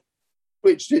 used the brake,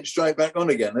 switched it straight back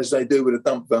on again, as they do with a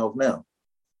dump valve now.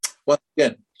 Once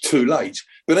again, too late.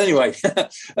 But anyway,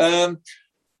 the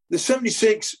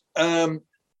 76, the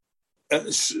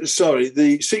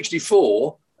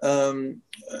 64,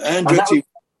 Andretti.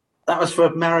 That was for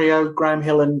Mario, Graham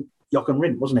Hill and Jochen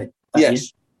Rindt, wasn't it?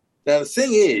 Yes. Now, the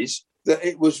thing is that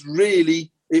it was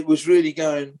really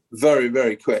going very,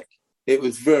 very quick. It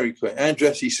was very quick.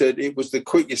 Andretti said it was the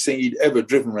quickest thing he'd ever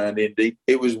driven around Indy.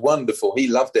 It was wonderful. He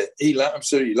loved it. He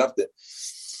absolutely loved it.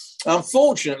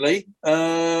 Unfortunately,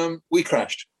 we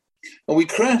crashed. And we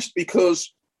crashed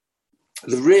because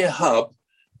the rear hub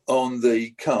on the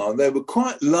car, they were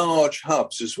quite large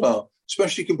hubs as well,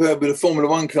 especially compared with a Formula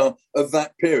One car of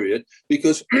that period,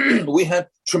 because we had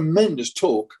tremendous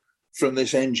torque from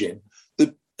this engine.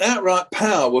 The outright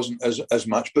power wasn't as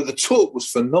much, but the torque was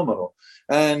phenomenal.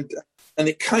 And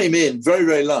it came in very,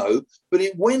 very low, but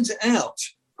it went out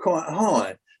quite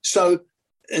high. So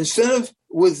instead of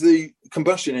with the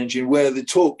combustion engine where the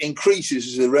torque increases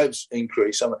as the revs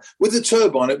increase, with the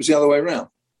turbine, it was the other way around.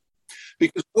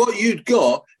 Because what you'd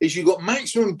got is you got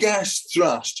maximum gas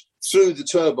thrust through the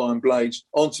turbine blades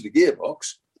onto the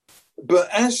gearbox. But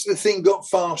as the thing got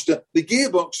faster, the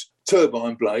gearbox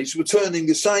turbine blades were turning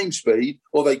the same speed,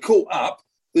 or they caught up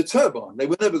the turbine. They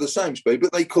were never the same speed,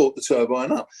 but they caught the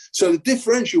turbine up. So the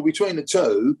differential between the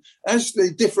two, as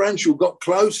the differential got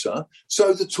closer,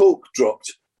 so the torque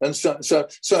dropped. And so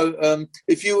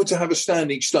if you were to have a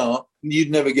standing start, you'd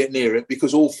never get near it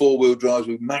because all four-wheel drives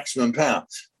with maximum power.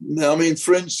 I mean,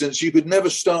 for instance, you could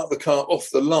never start the car off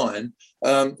the line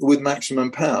with maximum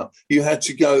power. You had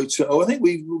to go to, I think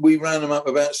we ran them up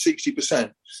about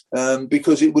 60%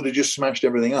 because it would have just smashed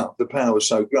everything up. The power was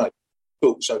so great.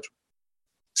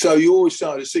 So you always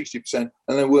started at 60% and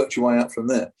then worked your way up from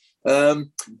there.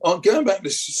 Going back to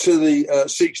the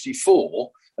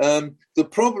 64, the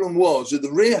problem was that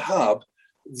the rear hub,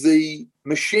 the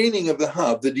machining of the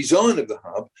hub, the design of the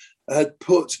hub, had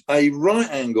put a right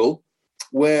angle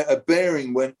where a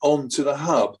bearing went onto the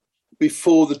hub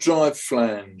before the drive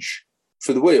flange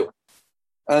for the wheel.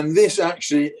 And this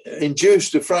actually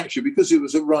induced a fracture. Because it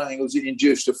was at right angles, it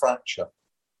induced a fracture.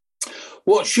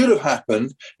 What should have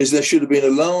happened is there should have been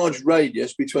a large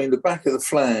radius between the back of the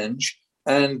flange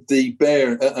and the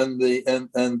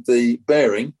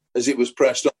bearing as it was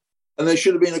pressed on. And there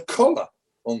should have been a collar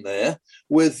on there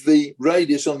with the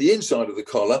radius on the inside of the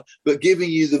collar, but giving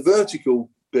you the vertical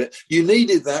bit. You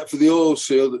needed that for the oil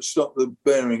seal that stopped the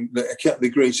bearing, that kept the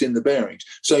grease in the bearings.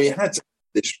 So you had to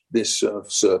have this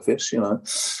surface, you know.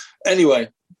 Anyway,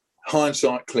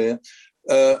 hindsight clear.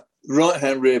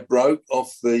 right-hand rear broke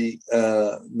off the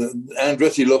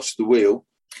Andretti lost the wheel.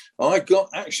 I got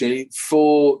actually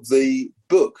for the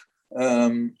book,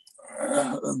 the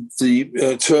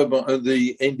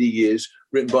Indy years,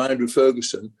 written by Andrew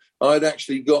Ferguson. I'd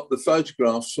actually got the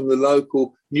photographs from the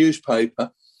local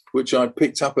newspaper, which I'd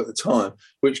picked up at the time,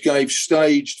 which gave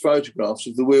staged photographs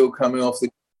of the wheel coming off the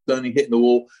turning, hitting the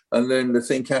wall, and then the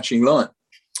thing catching light.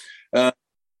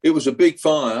 It was a big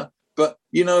fire, but,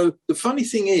 you know, the funny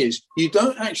thing is you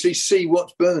don't actually see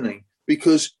what's burning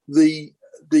because the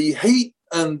heat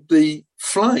and the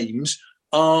flames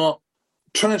are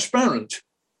transparent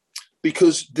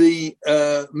because the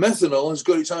methanol has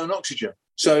got its own oxygen,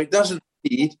 so it doesn't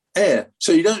need air.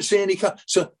 So you don't see any color.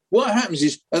 So what happens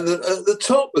is at the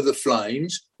top of the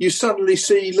flames, you suddenly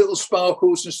see little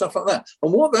sparkles and stuff like that.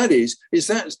 And what that is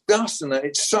that's dust and that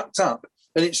it's sucked up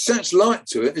and it sets light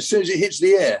to it as soon as it hits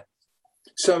the air.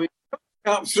 So it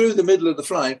comes up through the middle of the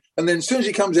flame, and then as soon as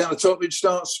it comes out the top, it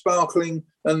starts sparkling,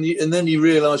 and then you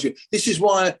realise this is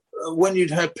why when you'd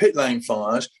have pit lane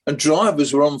fires and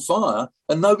drivers were on fire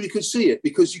and nobody could see it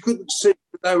because you couldn't see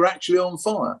that they were actually on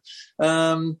fire,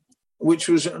 which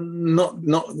was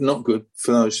not good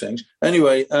for those things.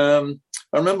 Anyway, I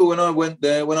remember when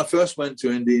I first went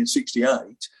to Indy in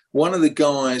 '68, one of the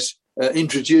guys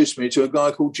introduced me to a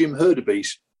guy called Jim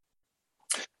Hurdebees.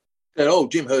 Said, "Oh,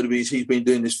 Jim Hurdebees, he's been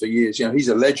doing this for years. You know, he's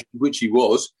a legend," which he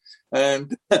was.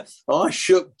 And I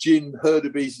shook Jim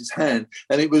Hurdebees' hand,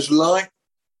 and it was like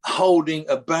holding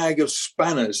a bag of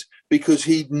spanners because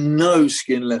he'd no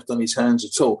skin left on his hands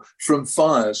at all from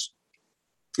fires.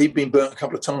 He'd been burnt a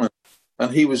couple of times,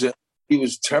 and he was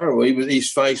terrible. His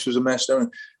face was a mess.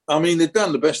 I mean, they'd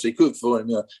done the best they could for him.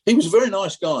 You know. He was a very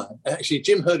nice guy, actually.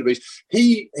 Jim Hurdebees.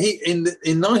 He in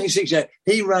 1968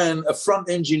 he ran a front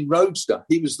engine roadster.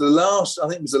 He was the last. I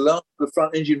think it was the last of the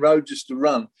front engine roadsters to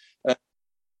run.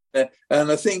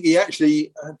 And I think he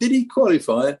actually did he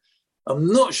qualify? I'm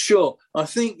not sure. I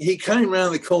think he came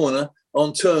round the corner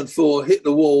on turn 4, hit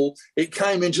the wall. It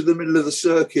came into the middle of the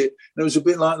circuit, and it was a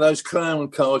bit like those clown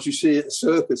cars you see at the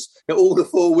circus. And all the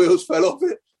 4 wheels fell off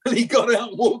it, and he got out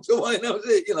and walked away, and that was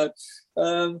it, you know.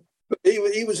 But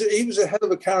he was a hell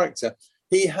of a character.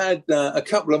 He had a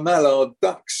couple of mallard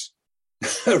ducks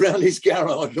around his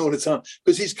garage all the time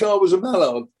because his car was a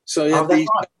mallard. So he had these.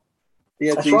 Right. He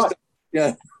had that's these. Right.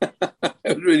 Yeah,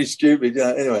 it was really stupid.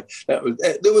 Yeah. Anyway,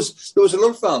 there was a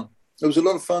lot of fun. There was a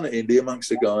lot of fun at Indy amongst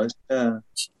the guys. Yeah.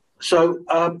 So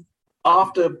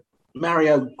after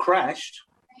Mario crashed,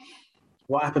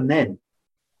 what happened then?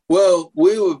 Well,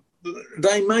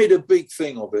 they made a big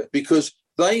thing of it because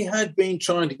they had been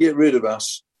trying to get rid of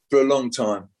us for a long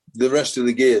time. The rest of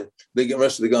the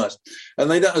rest of the guys,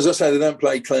 and they don't, as I say, they don't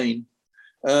play clean.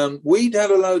 We'd had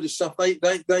a load of stuff. They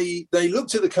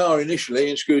looked at the car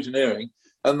initially in scrutineering,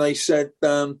 and they said,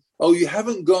 "Oh, you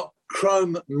haven't got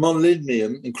chrome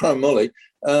molybdenum and chrome moly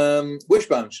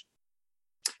wishbones.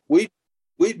 We'd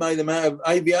made them out of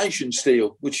aviation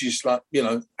steel, which is like, you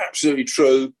know, absolutely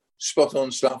true, spot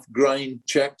on stuff, grain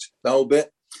checked, the whole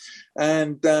bit.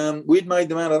 And we'd made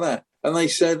them out of that. And they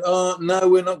said, "Oh, no,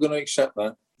 we're not going to accept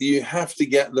that. You have to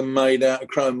get them made out of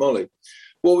chrome moly."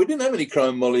 Well, we didn't have any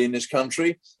chrome moly in this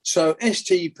country, so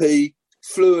STP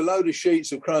flew a load of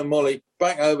sheets of chrome moly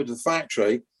back over to the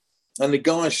factory, and the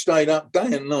guys stayed up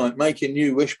day and night making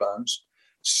new wishbones,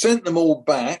 sent them all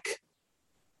back,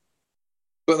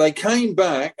 but they came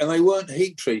back and they weren't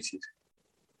heat treated.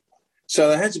 So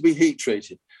they had to be heat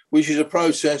treated, which is a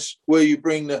process where you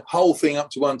bring the whole thing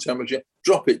up to one temperature,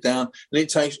 drop it down, and it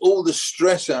takes all the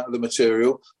stress out of the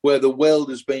material where the weld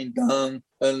has been done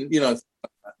and, you know,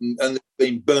 and they've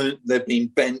been burnt, they've been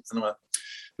bent. And all that.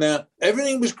 Now,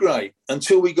 everything was great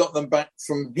until we got them back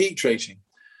from heat treating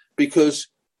because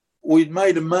we'd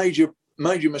made a major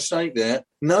mistake there.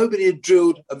 Nobody had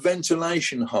drilled a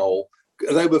ventilation hole.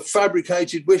 They were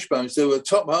fabricated wishbones. They were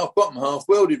top half, bottom half,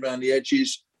 welded around the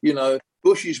edges, you know,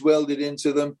 bushes welded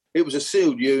into them. It was a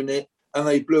sealed unit, and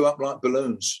they blew up like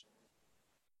balloons.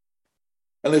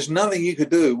 And there's nothing you could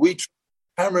do. We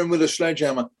hammering with a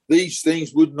sledgehammer. These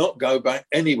things would not go back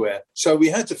anywhere. So we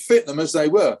had to fit them as they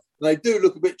were. And they do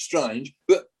look a bit strange,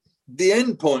 but the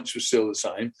end points were still the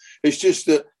same. It's just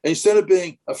that instead of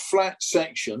being a flat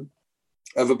section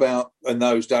of about, in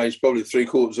those days, probably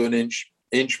 3/4 of an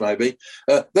inch maybe,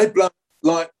 they'd blow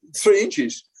like 3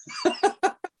 inches.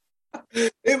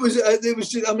 It was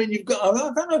just, I mean, you've got,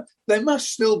 I don't know, they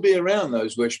must still be around,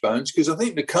 those wishbones, because I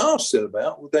think the car's still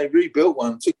about. They rebuilt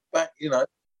one, took it back, you know.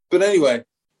 But anyway,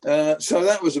 so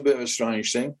that was a bit of a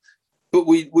strange thing. But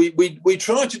we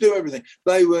tried to do everything.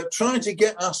 They were trying to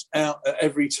get us out at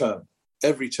every turn.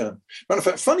 Every turn. Matter of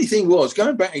fact, funny thing was,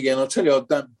 going back again, I'll tell you,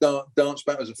 I'll dance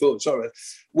backwards and forwards. Sorry.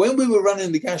 When we were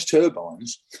running the gas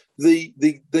turbines,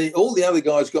 all the other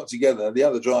guys got together, the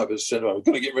other drivers said, "Oh, we've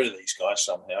got to get rid of these guys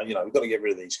somehow. We've got to get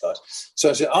rid of these guys." So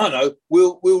I said, "I know,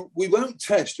 we won't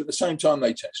test at the same time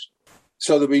they test.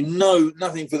 So there'll be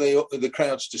nothing for the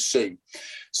crowds to see."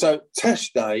 So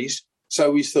test days.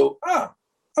 So we thought,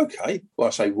 okay. Well,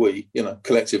 I say we,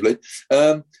 collectively.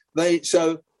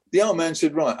 The old man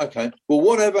said, right, okay, well,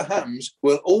 whatever happens,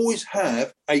 we'll always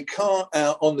have a car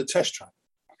out on the test track.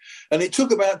 And it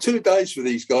took about 2 days for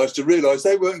these guys to realise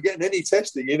they weren't getting any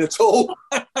testing in at all.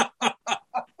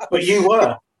 But you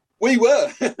were. We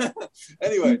were.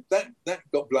 Anyway, that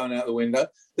got blown out the window.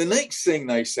 The next thing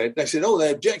they said, oh,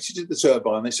 they objected to the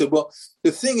turbine. They said, well,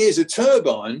 the thing is,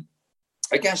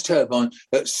 a gas turbine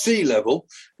at sea level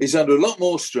is under a lot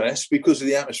more stress because of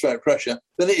the atmospheric pressure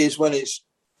than it is when it's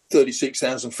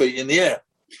 36,000 feet in the air.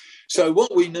 So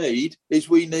what we need is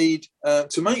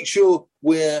to make sure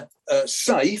we're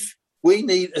safe, we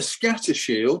need a scatter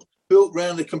shield built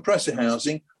around the compressor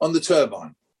housing on the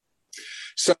turbine.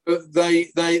 So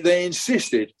they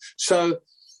insisted. So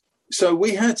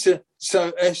we had to.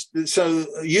 So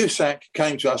USAC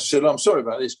came to us and said, "I'm sorry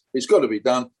about this. It's got to be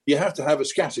done. You have to have a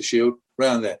scatter shield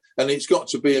around there, and it's got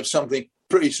to be of something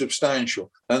pretty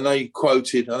substantial." And they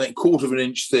quoted, I think, 1/4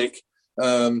 inch thick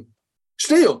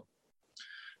steel.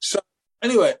 So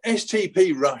anyway,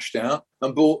 STP rushed out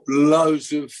and bought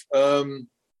loads of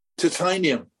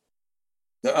titanium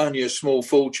at only a small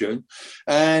fortune,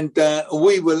 and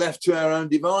we were left to our own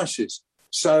devices.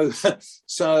 So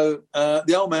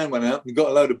the old man went out and got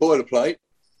a load of boilerplate,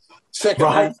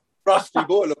 second-hand rusty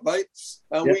boilerplate,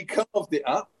 and we carved it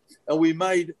up, and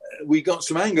we got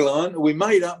some angle iron, and we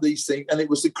made up these things, and it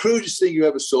was the crudest thing you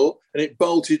ever saw, and it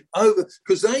bolted over,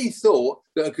 because they thought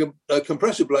that a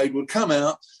compressor blade would come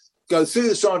out, go through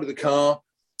the side of the car,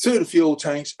 through the fuel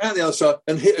tanks, out the other side,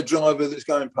 and hit a driver that's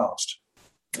going past.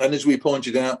 And as we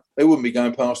pointed out, they wouldn't be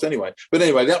going past anyway. But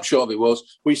anyway, the upshot of it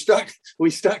was we stuck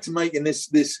to making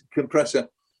this compressor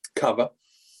cover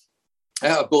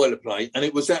out of boilerplate, and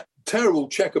it was that terrible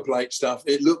checker plate stuff.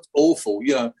 It looked awful,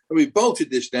 And we bolted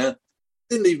this down,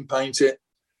 didn't even paint it,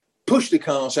 pushed the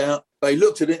cars out. They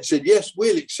looked at it and said, "Yes,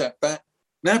 we'll accept that.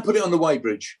 Now put it on the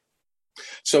weighbridge."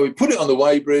 So we put it on the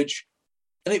weighbridge,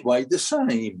 and it weighed the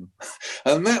same.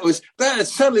 And that.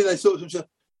 Suddenly they thought to themselves,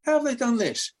 "How have they done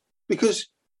this?" Because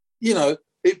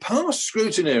it passed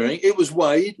scrutineering. It was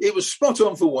weighed. It was spot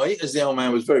on for weight, as the old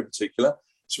man was very particular.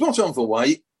 Spot on for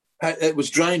weight. It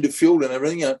was drained of fuel and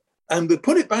everything. And we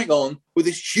put it back on with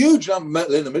this huge lump of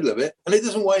metal in the middle of it, and it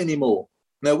doesn't weigh anymore.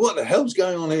 Now, what the hell's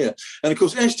going on here? And, of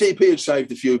course, STP had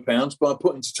saved a few pounds by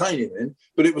putting titanium in,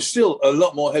 but it was still a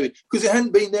lot more heavy because it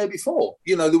hadn't been there before.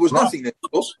 There was nothing there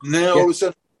before. Now, all of a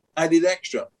sudden, added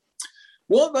extra.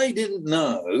 What they didn't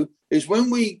know is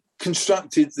when we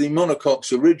constructed the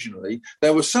monocoques originally, they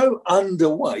were so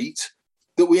underweight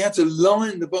that we had to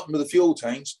line the bottom of the fuel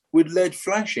tanks with lead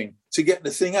flashing to get the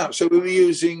thing up. So we were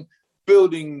using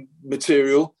building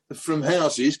material from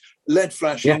houses, lead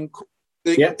flashing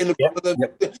to get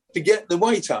the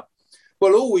weight up.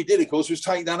 Well, all we did, of course, was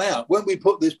take that out. When we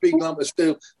put this big lump of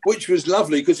steel, which was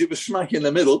lovely because it was smack in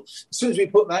the middle, as soon as we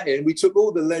put that in, we took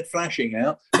all the lead flashing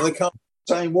out, and the car was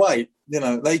the same weight.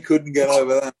 They couldn't get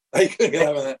over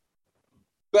that.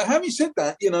 But having said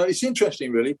that, it's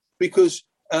interesting, really, because,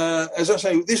 as I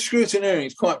say, this scrutineering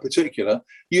is quite particular.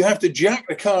 You have to jack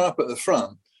the car up at the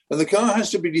front, and the car has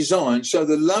to be designed so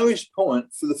the lowest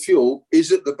point for the fuel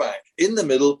is at the back, in the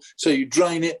middle, so you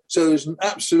drain it, so there's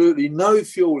absolutely no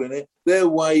fuel in it. They're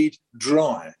weighed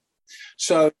dry.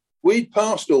 So we'd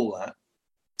passed all that.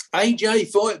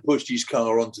 AJ Foyt pushed his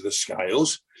car onto the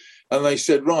scales, and they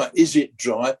said, "Right, is it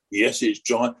dry?" "Yes, it's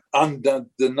dry." "Under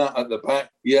the nut at the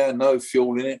back?" "Yeah, no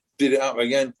fuel in it." Did it up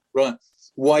again. "Right,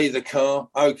 weigh the car."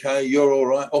 "Okay, you're all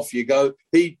right. Off you go."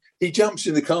 He jumps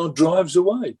in the car and drives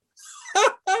away.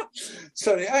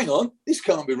 So, hang on, this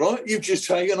can't be right. You've just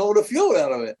taken all the fuel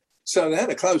out of it. So they had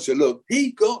a closer look.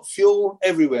 He got fuel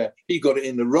everywhere. He got it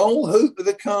in the roll hoop of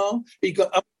the car. He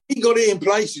got it in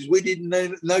places we didn't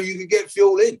know you could get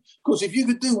fuel in. Of course, if you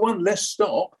could do one less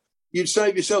stop, you'd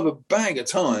save yourself a bag of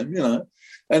time,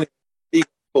 And he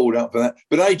pulled up for that.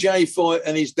 But AJ Foyt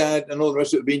and his dad and all the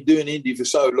rest of it have been doing Indy for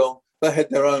so long, they had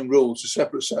their own rules, a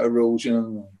separate set of rules,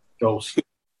 Goals.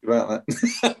 About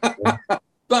that.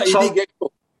 But he did get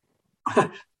caught.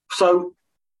 So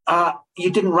you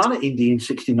didn't run at Indy in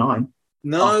 69?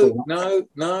 No.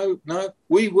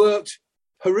 We worked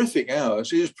horrific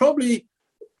hours. It was probably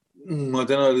I don't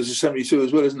know, there's a 72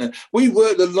 as well, isn't there? We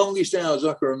worked the longest hours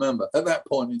I can remember at that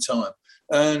point in time.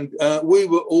 And we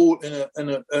were all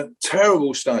in a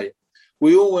terrible state.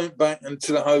 We all went back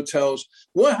into the hotels.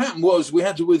 What happened was we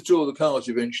had to withdraw the cars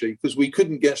eventually because we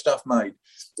couldn't get stuff made.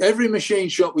 Every machine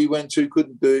shop we went to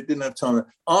couldn't do it, didn't have time.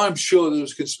 I'm sure there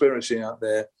was a conspiracy out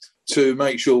there to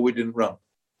make sure we didn't run.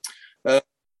 The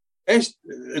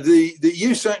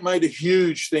USAC made a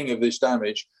huge thing of this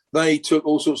damage. They took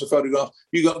all sorts of photographs.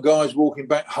 You got guys walking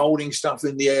back, holding stuff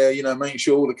in the air, making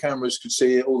sure all the cameras could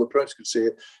see it, all the press could see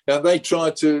it. They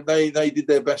tried to, they did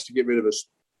their best to get rid of us.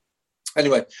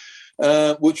 Anyway,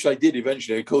 which they did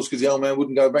eventually, of course, because the old man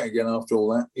wouldn't go back again after all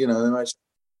that.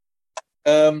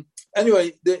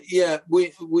 Anyway,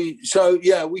 we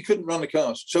couldn't run the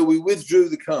cars. So we withdrew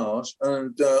the cars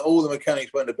and all the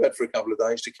mechanics went to bed for a couple of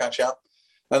days to catch up.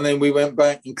 And then we went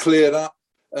back and cleared up.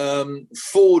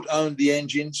 Ford owned the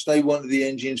engines. They wanted the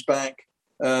engines back.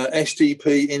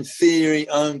 STP, in theory,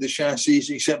 owned the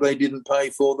chassis, except they didn't pay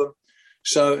for them.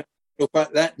 So, in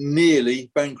fact, that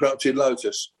nearly bankrupted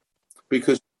Lotus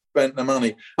because we spent the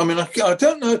money. I mean, I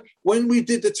don't know. When we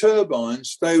did the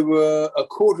turbines, they were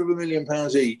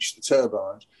 £250,000 each, the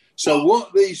turbines. So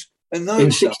what these... In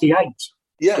 68?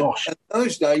 Yeah. Gosh. In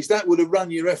those days, that would have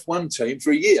run your F1 team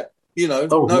for a year, no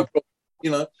problem,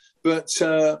 But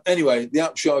anyway, the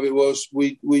upshot of it was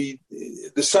we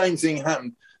the same thing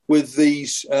happened with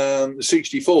these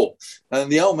 64.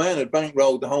 And the old man had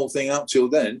bankrolled the whole thing up till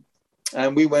then.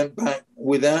 And we went back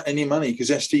without any money because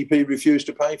STP refused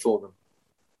to pay for them.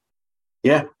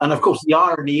 Yeah. And, of course, the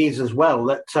irony is as well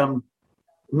that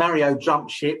Mario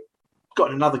jumped ship, got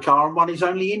in another car and won his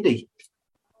only Indy.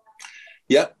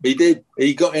 Yeah, he did.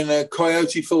 He got in a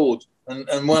Coyote Ford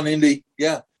and won Indy.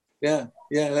 Yeah.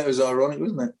 That was ironic,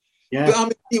 wasn't it? Yeah. But I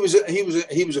mean, he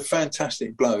was a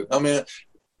fantastic bloke. I mean,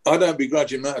 I don't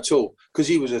begrudge him that at all because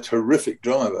he was a terrific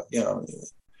driver.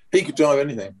 He could drive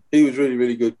anything. He was really,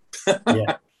 really good.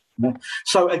 Yeah.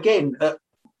 So again,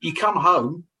 you come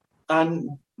home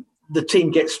and the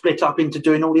team gets split up into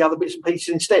doing all the other bits and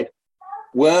pieces instead.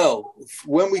 Well,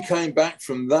 when we came back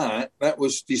from that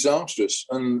was disastrous,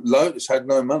 and Lotus had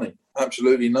no money,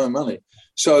 absolutely no money.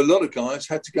 So a lot of guys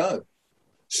had to go.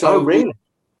 So really?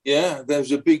 There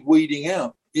was a big weeding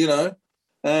out,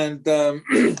 and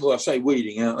I say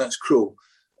weeding out, that's cruel.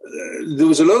 There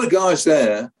was a lot of guys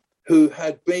there who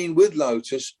had been with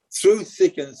Lotus through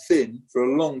thick and thin for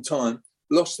a long time,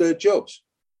 lost their jobs.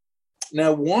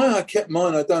 Now, why I kept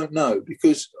mine, I don't know,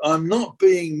 because I'm not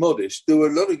being modest. There were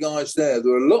a lot of guys there that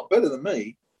were a lot better than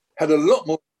me, had a lot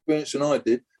more experience than I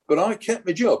did, but I kept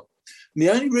my job. And the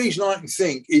only reason I can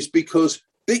think is because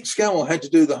Dick Scowell had to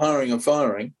do the hiring and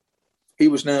firing. He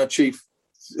was now chief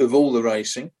of all the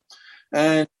racing.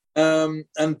 And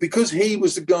because he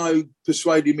was the guy who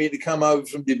persuaded me to come over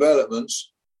from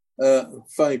developments,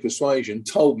 funny persuasion,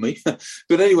 told me.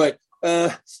 But anyway,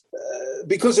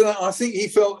 because of that, I think he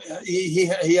felt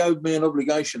he owed me an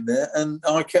obligation there, and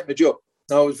I kept my job.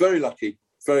 I was very lucky,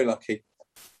 very lucky.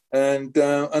 And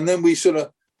then we sort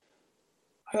of,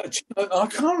 I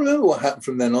can't remember what happened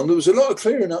from then on. There was a lot of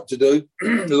clearing up to do,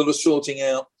 a lot of sorting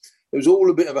out. It was all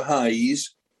a bit of a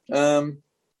haze. And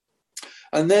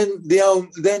then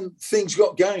then things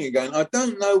got going again. I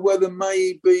don't know whether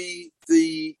maybe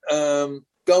the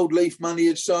gold leaf money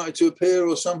had started to appear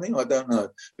or something. I don't know.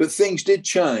 But things did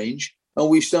change, and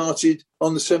we started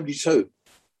on the 72.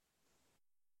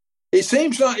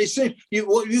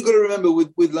 What you've got to remember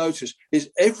with Lotus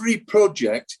is every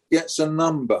project gets a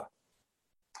number,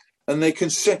 and they're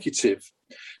consecutive.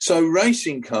 So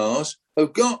racing cars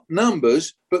have got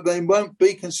numbers, but they won't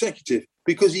be consecutive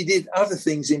because he did other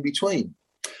things in between.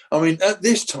 I mean, at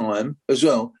this time as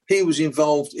well, he was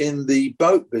involved in the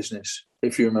boat business,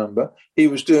 if you remember. He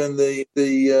was doing the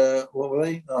what were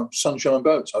they? Sunshine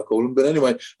boats, I call them. But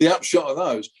anyway, the upshot of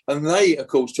those. And they, of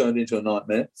course, turned into a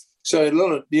nightmare. So a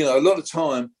lot of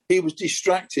time he was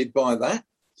distracted by that.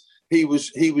 He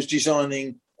was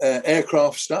designing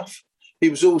aircraft stuff. He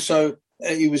was also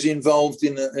involved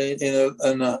in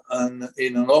an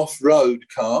off-road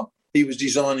car. He was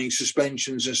designing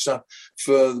suspensions and stuff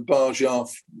for the bar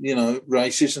shaft,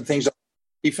 races and things like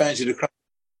that. He fancied a crash.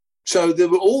 So there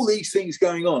were all these things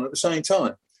going on at the same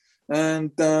time.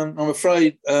 And I'm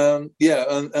afraid, and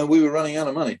we were running out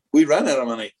of money. We ran out of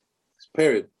money,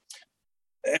 period.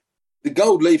 The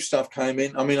gold leaf stuff came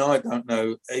in. I mean, I don't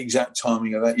know exact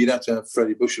timing of that. You'd have to have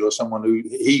Freddie Bushell or someone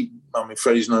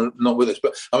Freddie's not with us.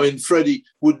 But, I mean, Freddie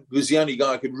was the only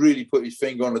guy who could really put his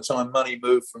finger on the time money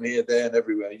moved from here, there and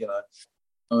everywhere,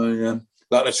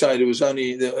 like I say, there was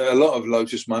only a lot of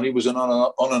Lotus money was on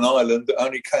an island that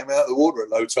only came out of the water at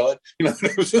low tide.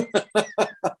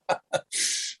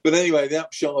 But anyway, the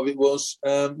upshot of it was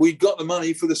we got the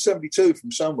money for the 72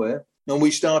 from somewhere, and we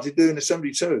started doing the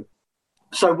 72.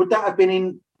 So would that have been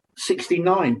in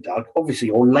 69, Doug, obviously,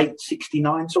 or late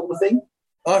 69 sort of thing?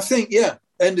 I think, yeah,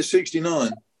 end of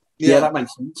 69. Yeah, that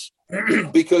makes sense.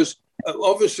 Because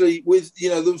obviously, with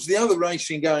there was the other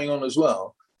racing going on as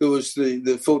well. There was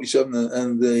the 47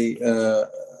 and the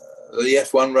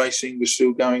F1 racing was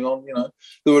still going on.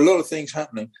 There were a lot of things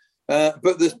happening, but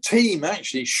the team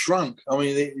actually shrunk. I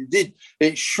mean, it did.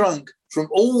 It shrunk from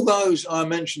all those I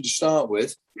mentioned to start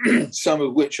with. Some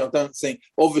of which I don't think.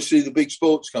 Obviously, the big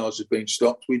sports cars had been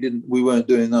stopped. We weren't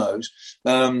doing those.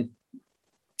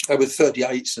 There were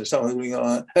 38s and something like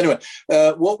that. Anyway,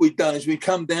 what we've done is we've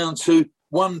come down to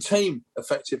one team,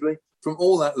 effectively, from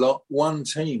all that lot, one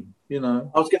team, I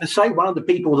was going to say, one of the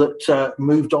people that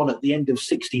moved on at the end of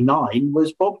 69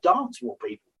 was Bob Dance, of all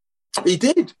people. He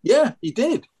did, yeah, he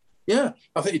did. Yeah,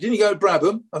 I think he didn't go to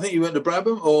Brabham. I think he went to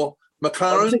Brabham or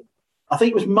McLaren. I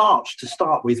think it was March to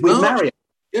start with Marion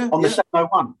on the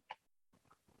 701.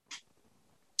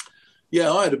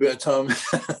 Yeah, I had a bit of time.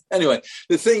 Anyway,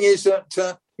 the thing is that,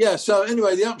 so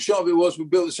anyway, the upshot of it was we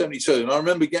built the 72. And I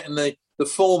remember getting the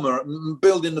former,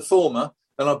 building the former,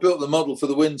 and I built the model for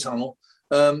the wind tunnel.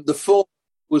 The former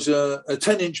was a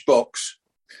 10-inch box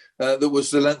that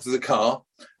was the length of the car.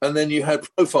 And then you had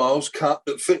profiles cut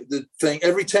that fit the thing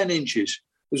every 10 inches.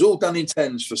 It was all done in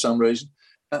 10s for some reason.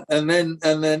 And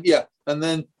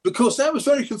then because that was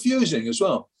very confusing as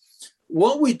well.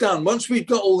 What we'd done, once we'd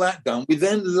got all that done, we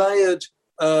then layered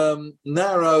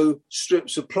narrow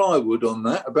strips of plywood on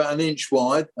that, about 1 inch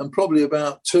wide and probably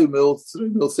about 2 mil, 3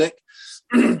 mil thick.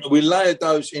 We layered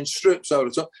those in strips over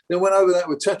the top, then went over that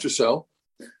with Tetracell.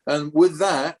 And with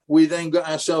that, we then got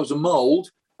ourselves a mould,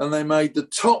 and they made the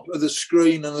top of the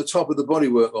screen and the top of the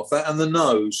bodywork off that, and the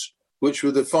nose, which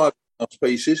were the fiberglass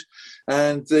pieces,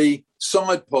 and the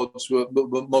side pods were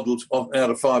modelled out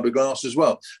of fiberglass as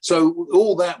well. So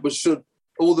all that was the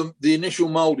initial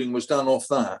moulding was done off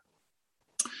that.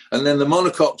 And then the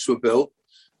monocoques were built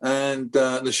and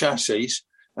the chassis,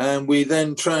 and we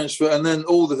then transferred, and then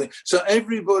all the things. So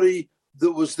everybody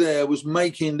that was there was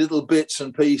making little bits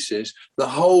and pieces. The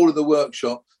whole of the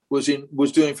workshop was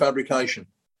doing fabrication.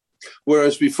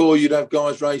 Whereas before you'd have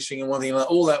guys racing and one thing like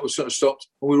that, all that was sort of stopped,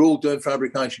 and we were all doing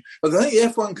fabrication. But I think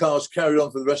the F1 cars carried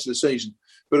on for the rest of the season.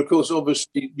 But of course,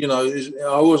 obviously,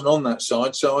 I wasn't on that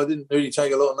side, so I didn't really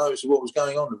take a lot of notice of what was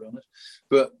going on, to be honest.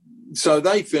 But so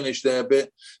they finished their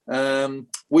bit.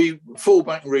 We fall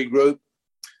back and regroup,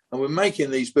 and we're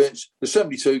making these bits. The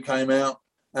 72 came out.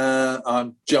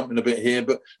 I'm jumping a bit here,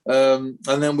 but and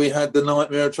then we had the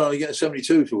nightmare of trying to get a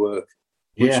 72 to work,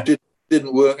 which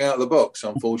didn't work out of the box,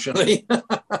 unfortunately.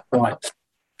 Right.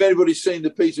 If anybody's seen the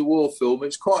Peter War film,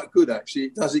 it's quite good, actually.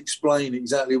 It does explain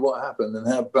exactly what happened and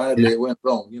how badly it went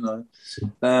wrong,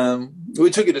 We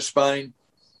took it to Spain.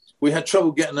 We had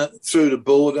trouble getting it through the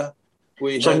border.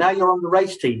 Now you're on the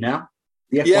race team now?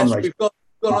 The F1 yes, race. we've gone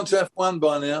on to F1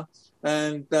 by now.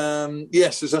 And,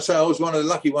 yes, as I say, I was one of the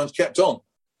lucky ones kept on.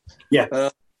 Yeah.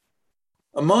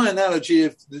 And my analogy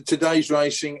of today's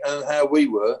racing and how we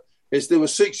were is there were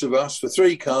 6 of us for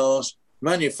 3 cars,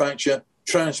 manufacture,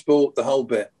 transport, the whole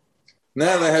bit.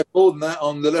 Now they have more than that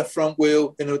on the left front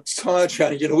wheel in a tyre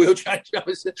change and a wheel change.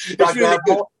 It's really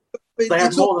good. They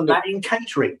have more than that in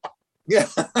catering. Yeah,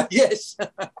 yes.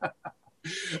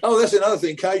 Oh, that's another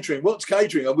thing, catering. What's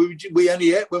catering? We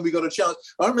only ate when we got a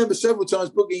chance. I remember several times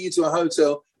booking into a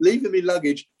hotel, leaving me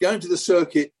luggage, going to the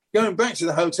circuit, going back to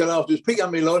the hotel afterwards, picking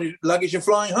up my luggage and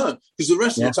flying home. Because the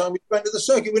rest of the time we went to the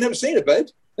circuit, we never seen a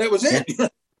bed. That was it.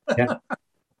 Yeah.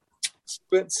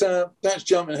 But that's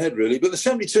jumping ahead, really. But the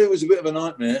 72 was a bit of a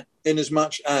nightmare in as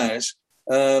much as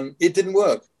it didn't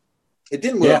work. It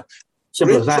didn't work. Yeah.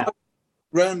 Simple as that.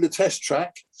 Round the test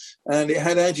track, and it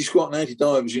had anti-squat and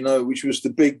anti-dive, as you know, which was the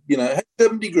big, it had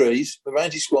 7 degrees of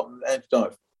anti-squat and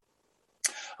anti-dive.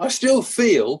 I still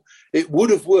feel it would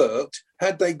have worked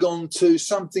had they gone to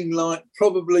something like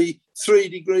probably 3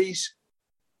 degrees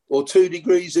or 2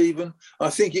 degrees even. I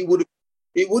think it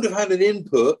would have had an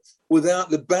input without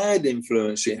the bad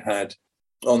influence it had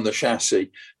on the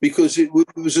chassis, because it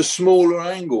was a smaller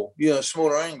angle,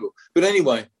 But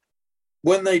anyway,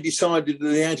 when they decided that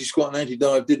the anti-squat and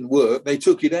anti-dive didn't work, they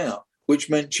took it out, which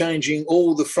meant changing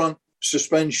all the front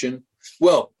suspension.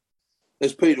 Well,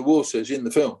 as Peter War says in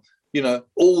the film,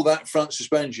 all that front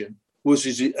suspension was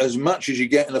as much as you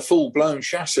get in a full-blown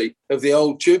chassis of the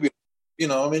old tubular.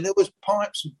 There was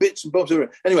pipes and bits and bobs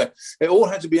everywhere. Anyway, it all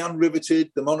had to be unriveted.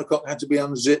 The monocoque had to be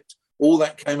unzipped. All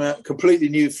that came out, completely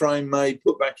new frame made,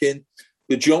 put back in.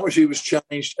 The geometry was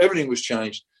changed. Everything was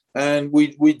changed. And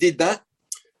we did that.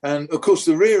 And, of course,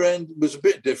 the rear end was a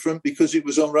bit different because it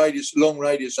was on long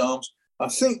radius arms. I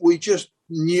think we just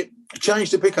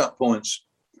changed the pickup points.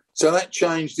 So that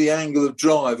changed the angle of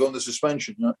drive on the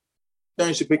suspension, right?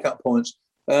 Changed the pickup points.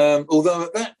 Although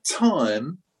at that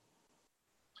time,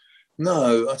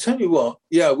 no, I tell you what,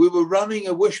 yeah, we were running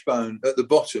a wishbone at the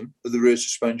bottom of the rear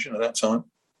suspension at that time,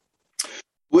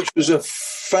 which was a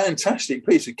fantastic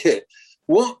piece of kit.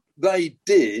 What they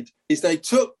did is they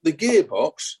took the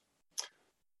gearbox,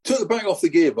 took the back off the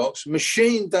gearbox,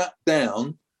 machined that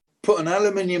down, put an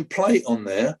aluminium plate on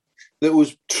there that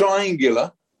was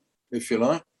triangular, if you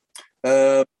like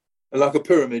a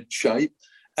pyramid shape,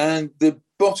 and the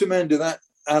bottom end of that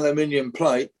aluminium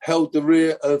plate held the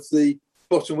rear of the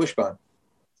bottom wishbone.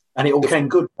 And it all came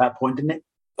good at that point, didn't it?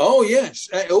 Oh, yes.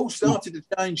 It all started to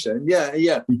change then.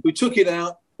 Yeah. We took it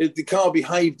out. The car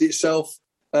behaved itself.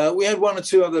 We had one or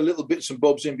two other little bits and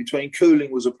bobs in between.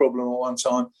 Cooling was a problem at one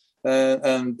time. There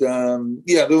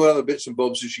were other bits and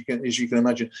bobs, as you can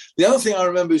imagine. The other thing I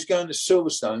remember is going to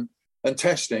Silverstone and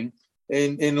testing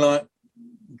in like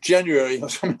January or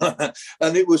something like that,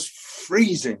 and it was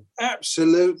freezing,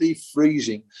 absolutely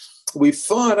freezing. We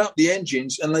fired up the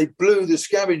engines and they blew the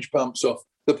scavenge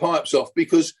the pipes off,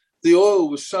 because the oil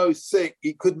was so thick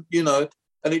it couldn't,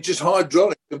 and it just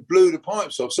hydraulic and blew the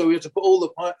pipes off. So we had to put all the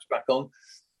pipes back on,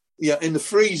 in the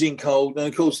freezing cold. And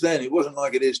of course, then it wasn't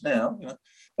like it is now.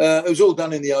 It was all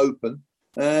done in the open,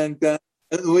 and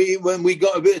when we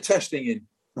got a bit of testing in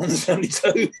on the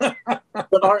 72.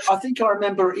 But I think I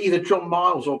remember either John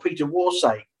Miles or Peter Waugh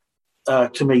saying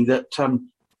to me that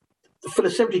for the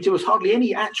 72 was hardly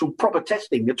any actual proper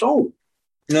testing at all.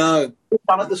 No.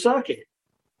 Done at the circuit.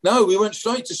 No, we went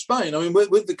straight to Spain. I mean,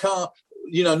 with the car,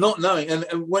 not knowing.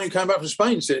 And when it came back from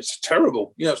Spain, it said, it's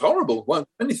terrible. It's horrible. Won't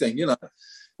do anything, And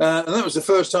that was the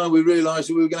first time we realised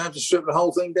that we were going to have to strip the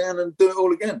whole thing down and do it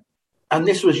all again. And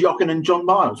this was Jochen and John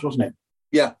Miles, wasn't it?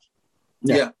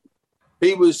 Yeah.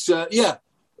 He was,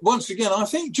 Once again, I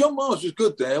think John Miles was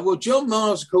good there. Well, John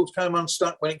Miles, of course, came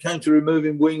unstuck when it came to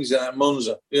removing wings out of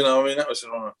Monza. That was...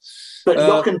 But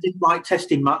Jochen didn't like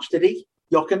testing much, did he?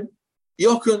 Jochen,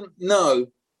 no,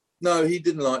 he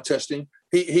didn't like testing.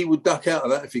 He would duck out of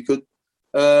that if he could.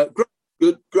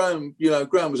 Good. Graham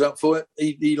was up for it.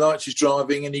 He liked his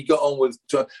driving and he got on with...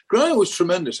 Graham was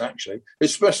tremendous, actually,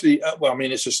 especially...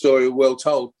 it's a story well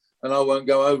told, and I won't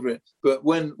go over it. But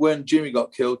when Jimmy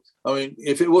got killed,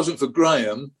 if it wasn't for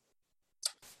Graham,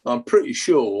 I'm pretty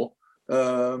sure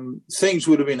things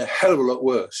would have been a hell of a lot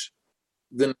worse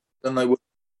than they were.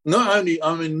 Not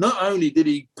only did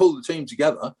he pull the team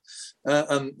together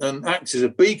and act as a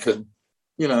beacon,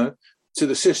 to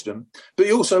the system, but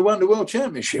he also won the World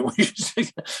Championship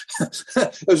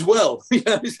as well.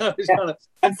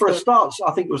 And for a start,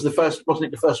 I think it was wasn't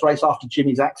it the first race after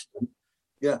Jimmy's accident?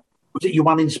 Yeah. Was it you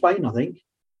won in Spain, I think,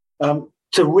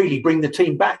 to really bring the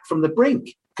team back from the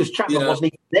brink? Because Chapman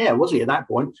wasn't even there, was he, at that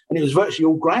point? And it was virtually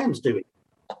all Graham's doing.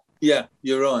 Yeah,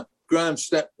 you're right. Graham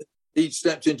stepped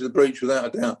into the breach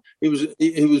without a doubt. He was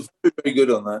very, very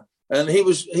good on that. And he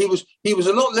was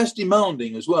a lot less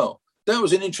demanding as well. That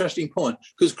was an interesting point,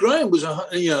 because Graham was a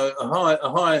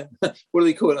high what do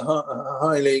they call it, a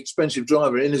highly expensive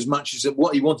driver, in as much as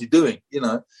what he wanted doing. He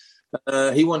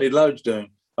wanted loads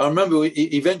doing. I remember he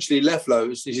eventually left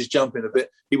Lotus. This is jumping a bit.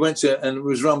 He went to and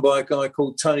was run by a guy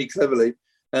called Tony Cleverley.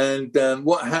 And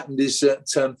what happened is that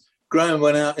Graham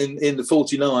went out in the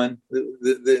 49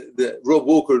 that Rob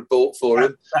Walker had bought for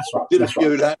him. That's right. Did a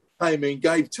few laps, came in,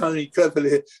 gave Tony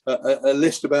Cleverley a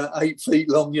list about 8 feet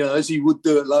long, as he would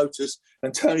do at Lotus.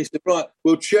 And Tony said, right,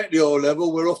 we'll check the oil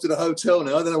level. We're off to the hotel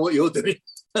now. I don't know what you're doing.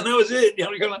 And that was it.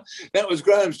 That was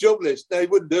Graham's job list. They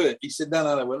wouldn't do it. He said,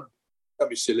 no, they wouldn't. Don't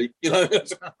be silly.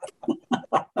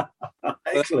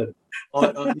 Excellent.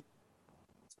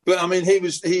 But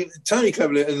Tony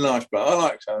Cleverley is a nice bloke. I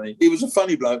like Tony. He was a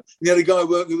funny bloke. He had a guy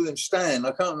working with him, Stan.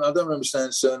 I don't remember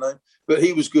Stan's surname, but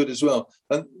he was good as well.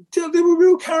 And they were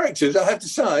real characters, I have to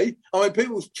say.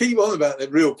 People keep on about the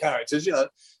real characters,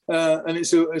 and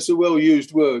it's a well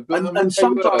used word. But and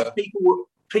sometimes people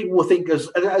will think as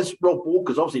Rob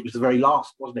Walker's, obviously it was the very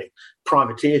last, wasn't it?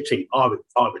 Privateer team, I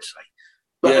would say.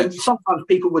 But sometimes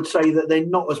people would say that they're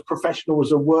not as professional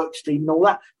as a works team and all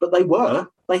that, but they were.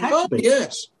 They had to be.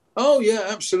 Yes. Oh, yeah,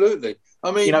 absolutely.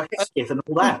 Hesketh and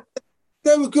all that.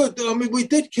 They were good. We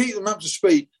did keep them up to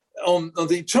speed. On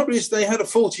the trouble is, they had a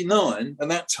 49 at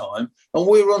that time, and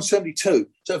we were on 72.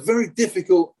 So very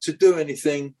difficult to do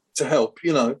anything to help,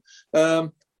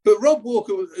 But Rob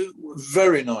Walker was a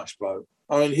very nice bloke.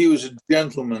 He was a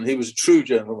gentleman. He was a true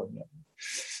gentleman.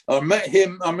 I met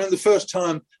him. I remember the first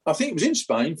time, I think it was in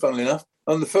Spain, funnily enough,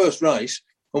 on the first race,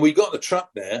 and we got the truck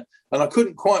there, and I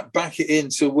couldn't quite back it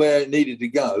into where it needed to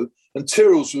go, and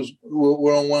Tyrrell's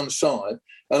were on one side,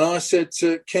 and I said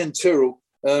to Ken Tyrrell,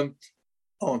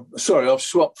 oh, sorry, I've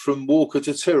swapped from Walker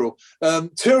to Tyrrell.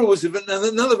 Tyrrell was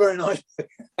another very nice.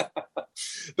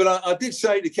 But I did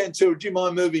say to Ken Tyrrell, do you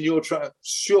mind moving your truck?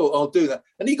 Sure, I'll do that.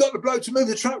 And he got the bloke to move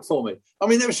the truck for me. I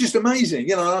mean, it was just amazing.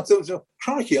 You know, and I thought, oh,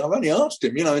 crikey, I've only asked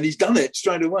him, you know, and he's done it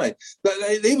straight away. But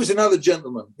he was another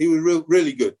gentleman. He was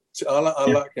really good. I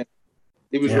like him.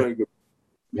 He was very good.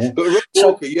 Yeah. But Rob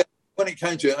Walker, when it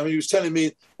came to it, I mean, he was telling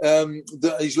me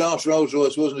that his last Rolls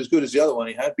Royce wasn't as good as the other one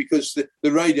he had because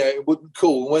the radiator wouldn't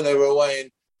cool. And when they were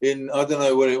away in I don't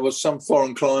know where it was, some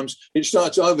foreign climes, it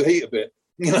started to overheat a bit.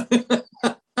 You know.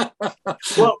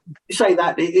 Well, you say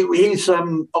that his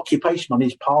occupation on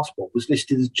his passport was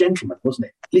listed as gentleman, wasn't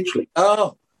it? Literally.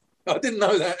 Oh, I didn't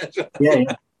know that. Yeah.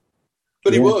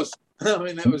 But he was. I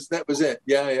mean, that was it.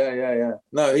 Yeah.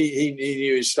 No, he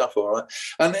knew his stuff all right.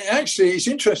 And actually, it's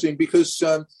interesting because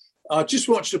I just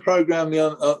watched a program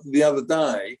the other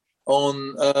day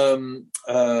on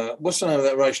what's the name of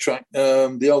that racetrack?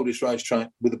 The oldest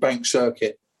racetrack with the bank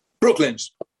circuit,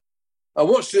 Brooklands. I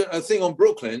watched a thing on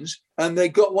Brooklands, and they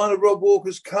got one of Rob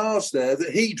Walker's cars there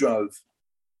that he drove,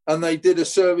 and they did a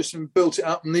service and built it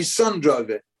up, and his son drove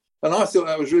it. And I thought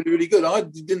that was really, really good. I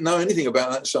didn't know anything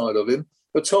about that side of him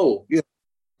at all. You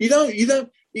don't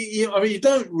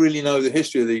really know the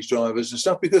history of these drivers and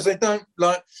stuff because they don't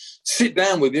like sit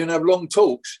down with you and have long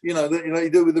talks. You know that you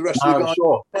do with the rest of the guys.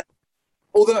 Sure.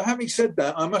 Although, having said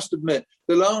that, I must admit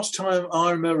the last time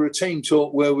I remember a team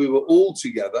talk where we were all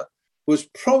together was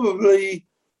probably,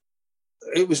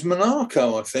 it was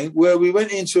Monaco, I think, where we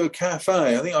went into a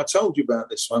cafe. I think I told you about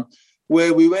this one,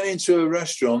 where we went into a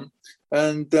restaurant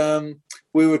and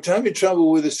we were having trouble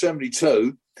with the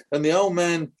 72, and the old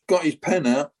man got his pen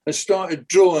out and started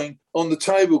drawing on the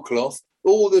tablecloth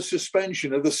all the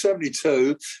suspension of the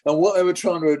 72 and what they were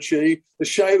trying to achieve, the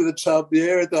shape of the tub, the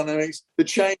aerodynamics, the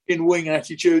change in wing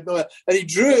attitude, and he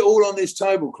drew it all on this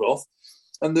tablecloth.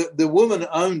 And the woman that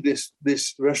owned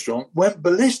this restaurant went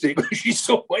ballistic when she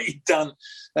saw what he'd done.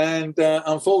 And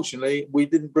unfortunately, we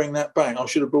didn't bring that back. I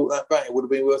should have brought that back. It would have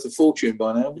been worth a fortune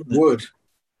by now, wouldn't it? Would.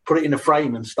 Put it in a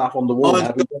frame and stuff on the wall.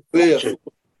 That's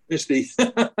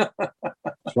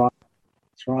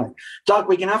right. Doug,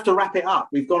 we're going to have to wrap it up.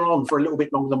 We've gone on for a little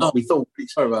bit longer than what we thought.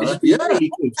 Sorry about that.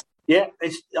 Really good. Yeah,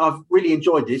 I've really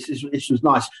enjoyed this. This was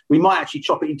nice. We might actually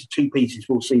chop it into two pieces.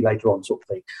 We'll see later on, sort of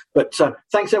thing. But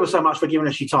thanks ever so much for giving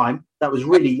us your time. That was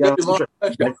really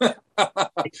interesting.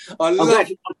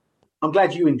 I'm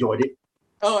glad you enjoyed it.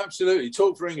 Oh, absolutely.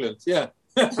 Talk for England. Yeah.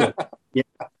 Yeah,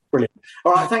 brilliant.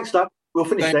 All right, thanks, Doug. We'll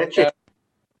finish there. Cheers.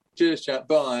 Cheers, chap.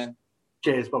 Bye.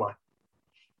 Cheers. Bye-bye.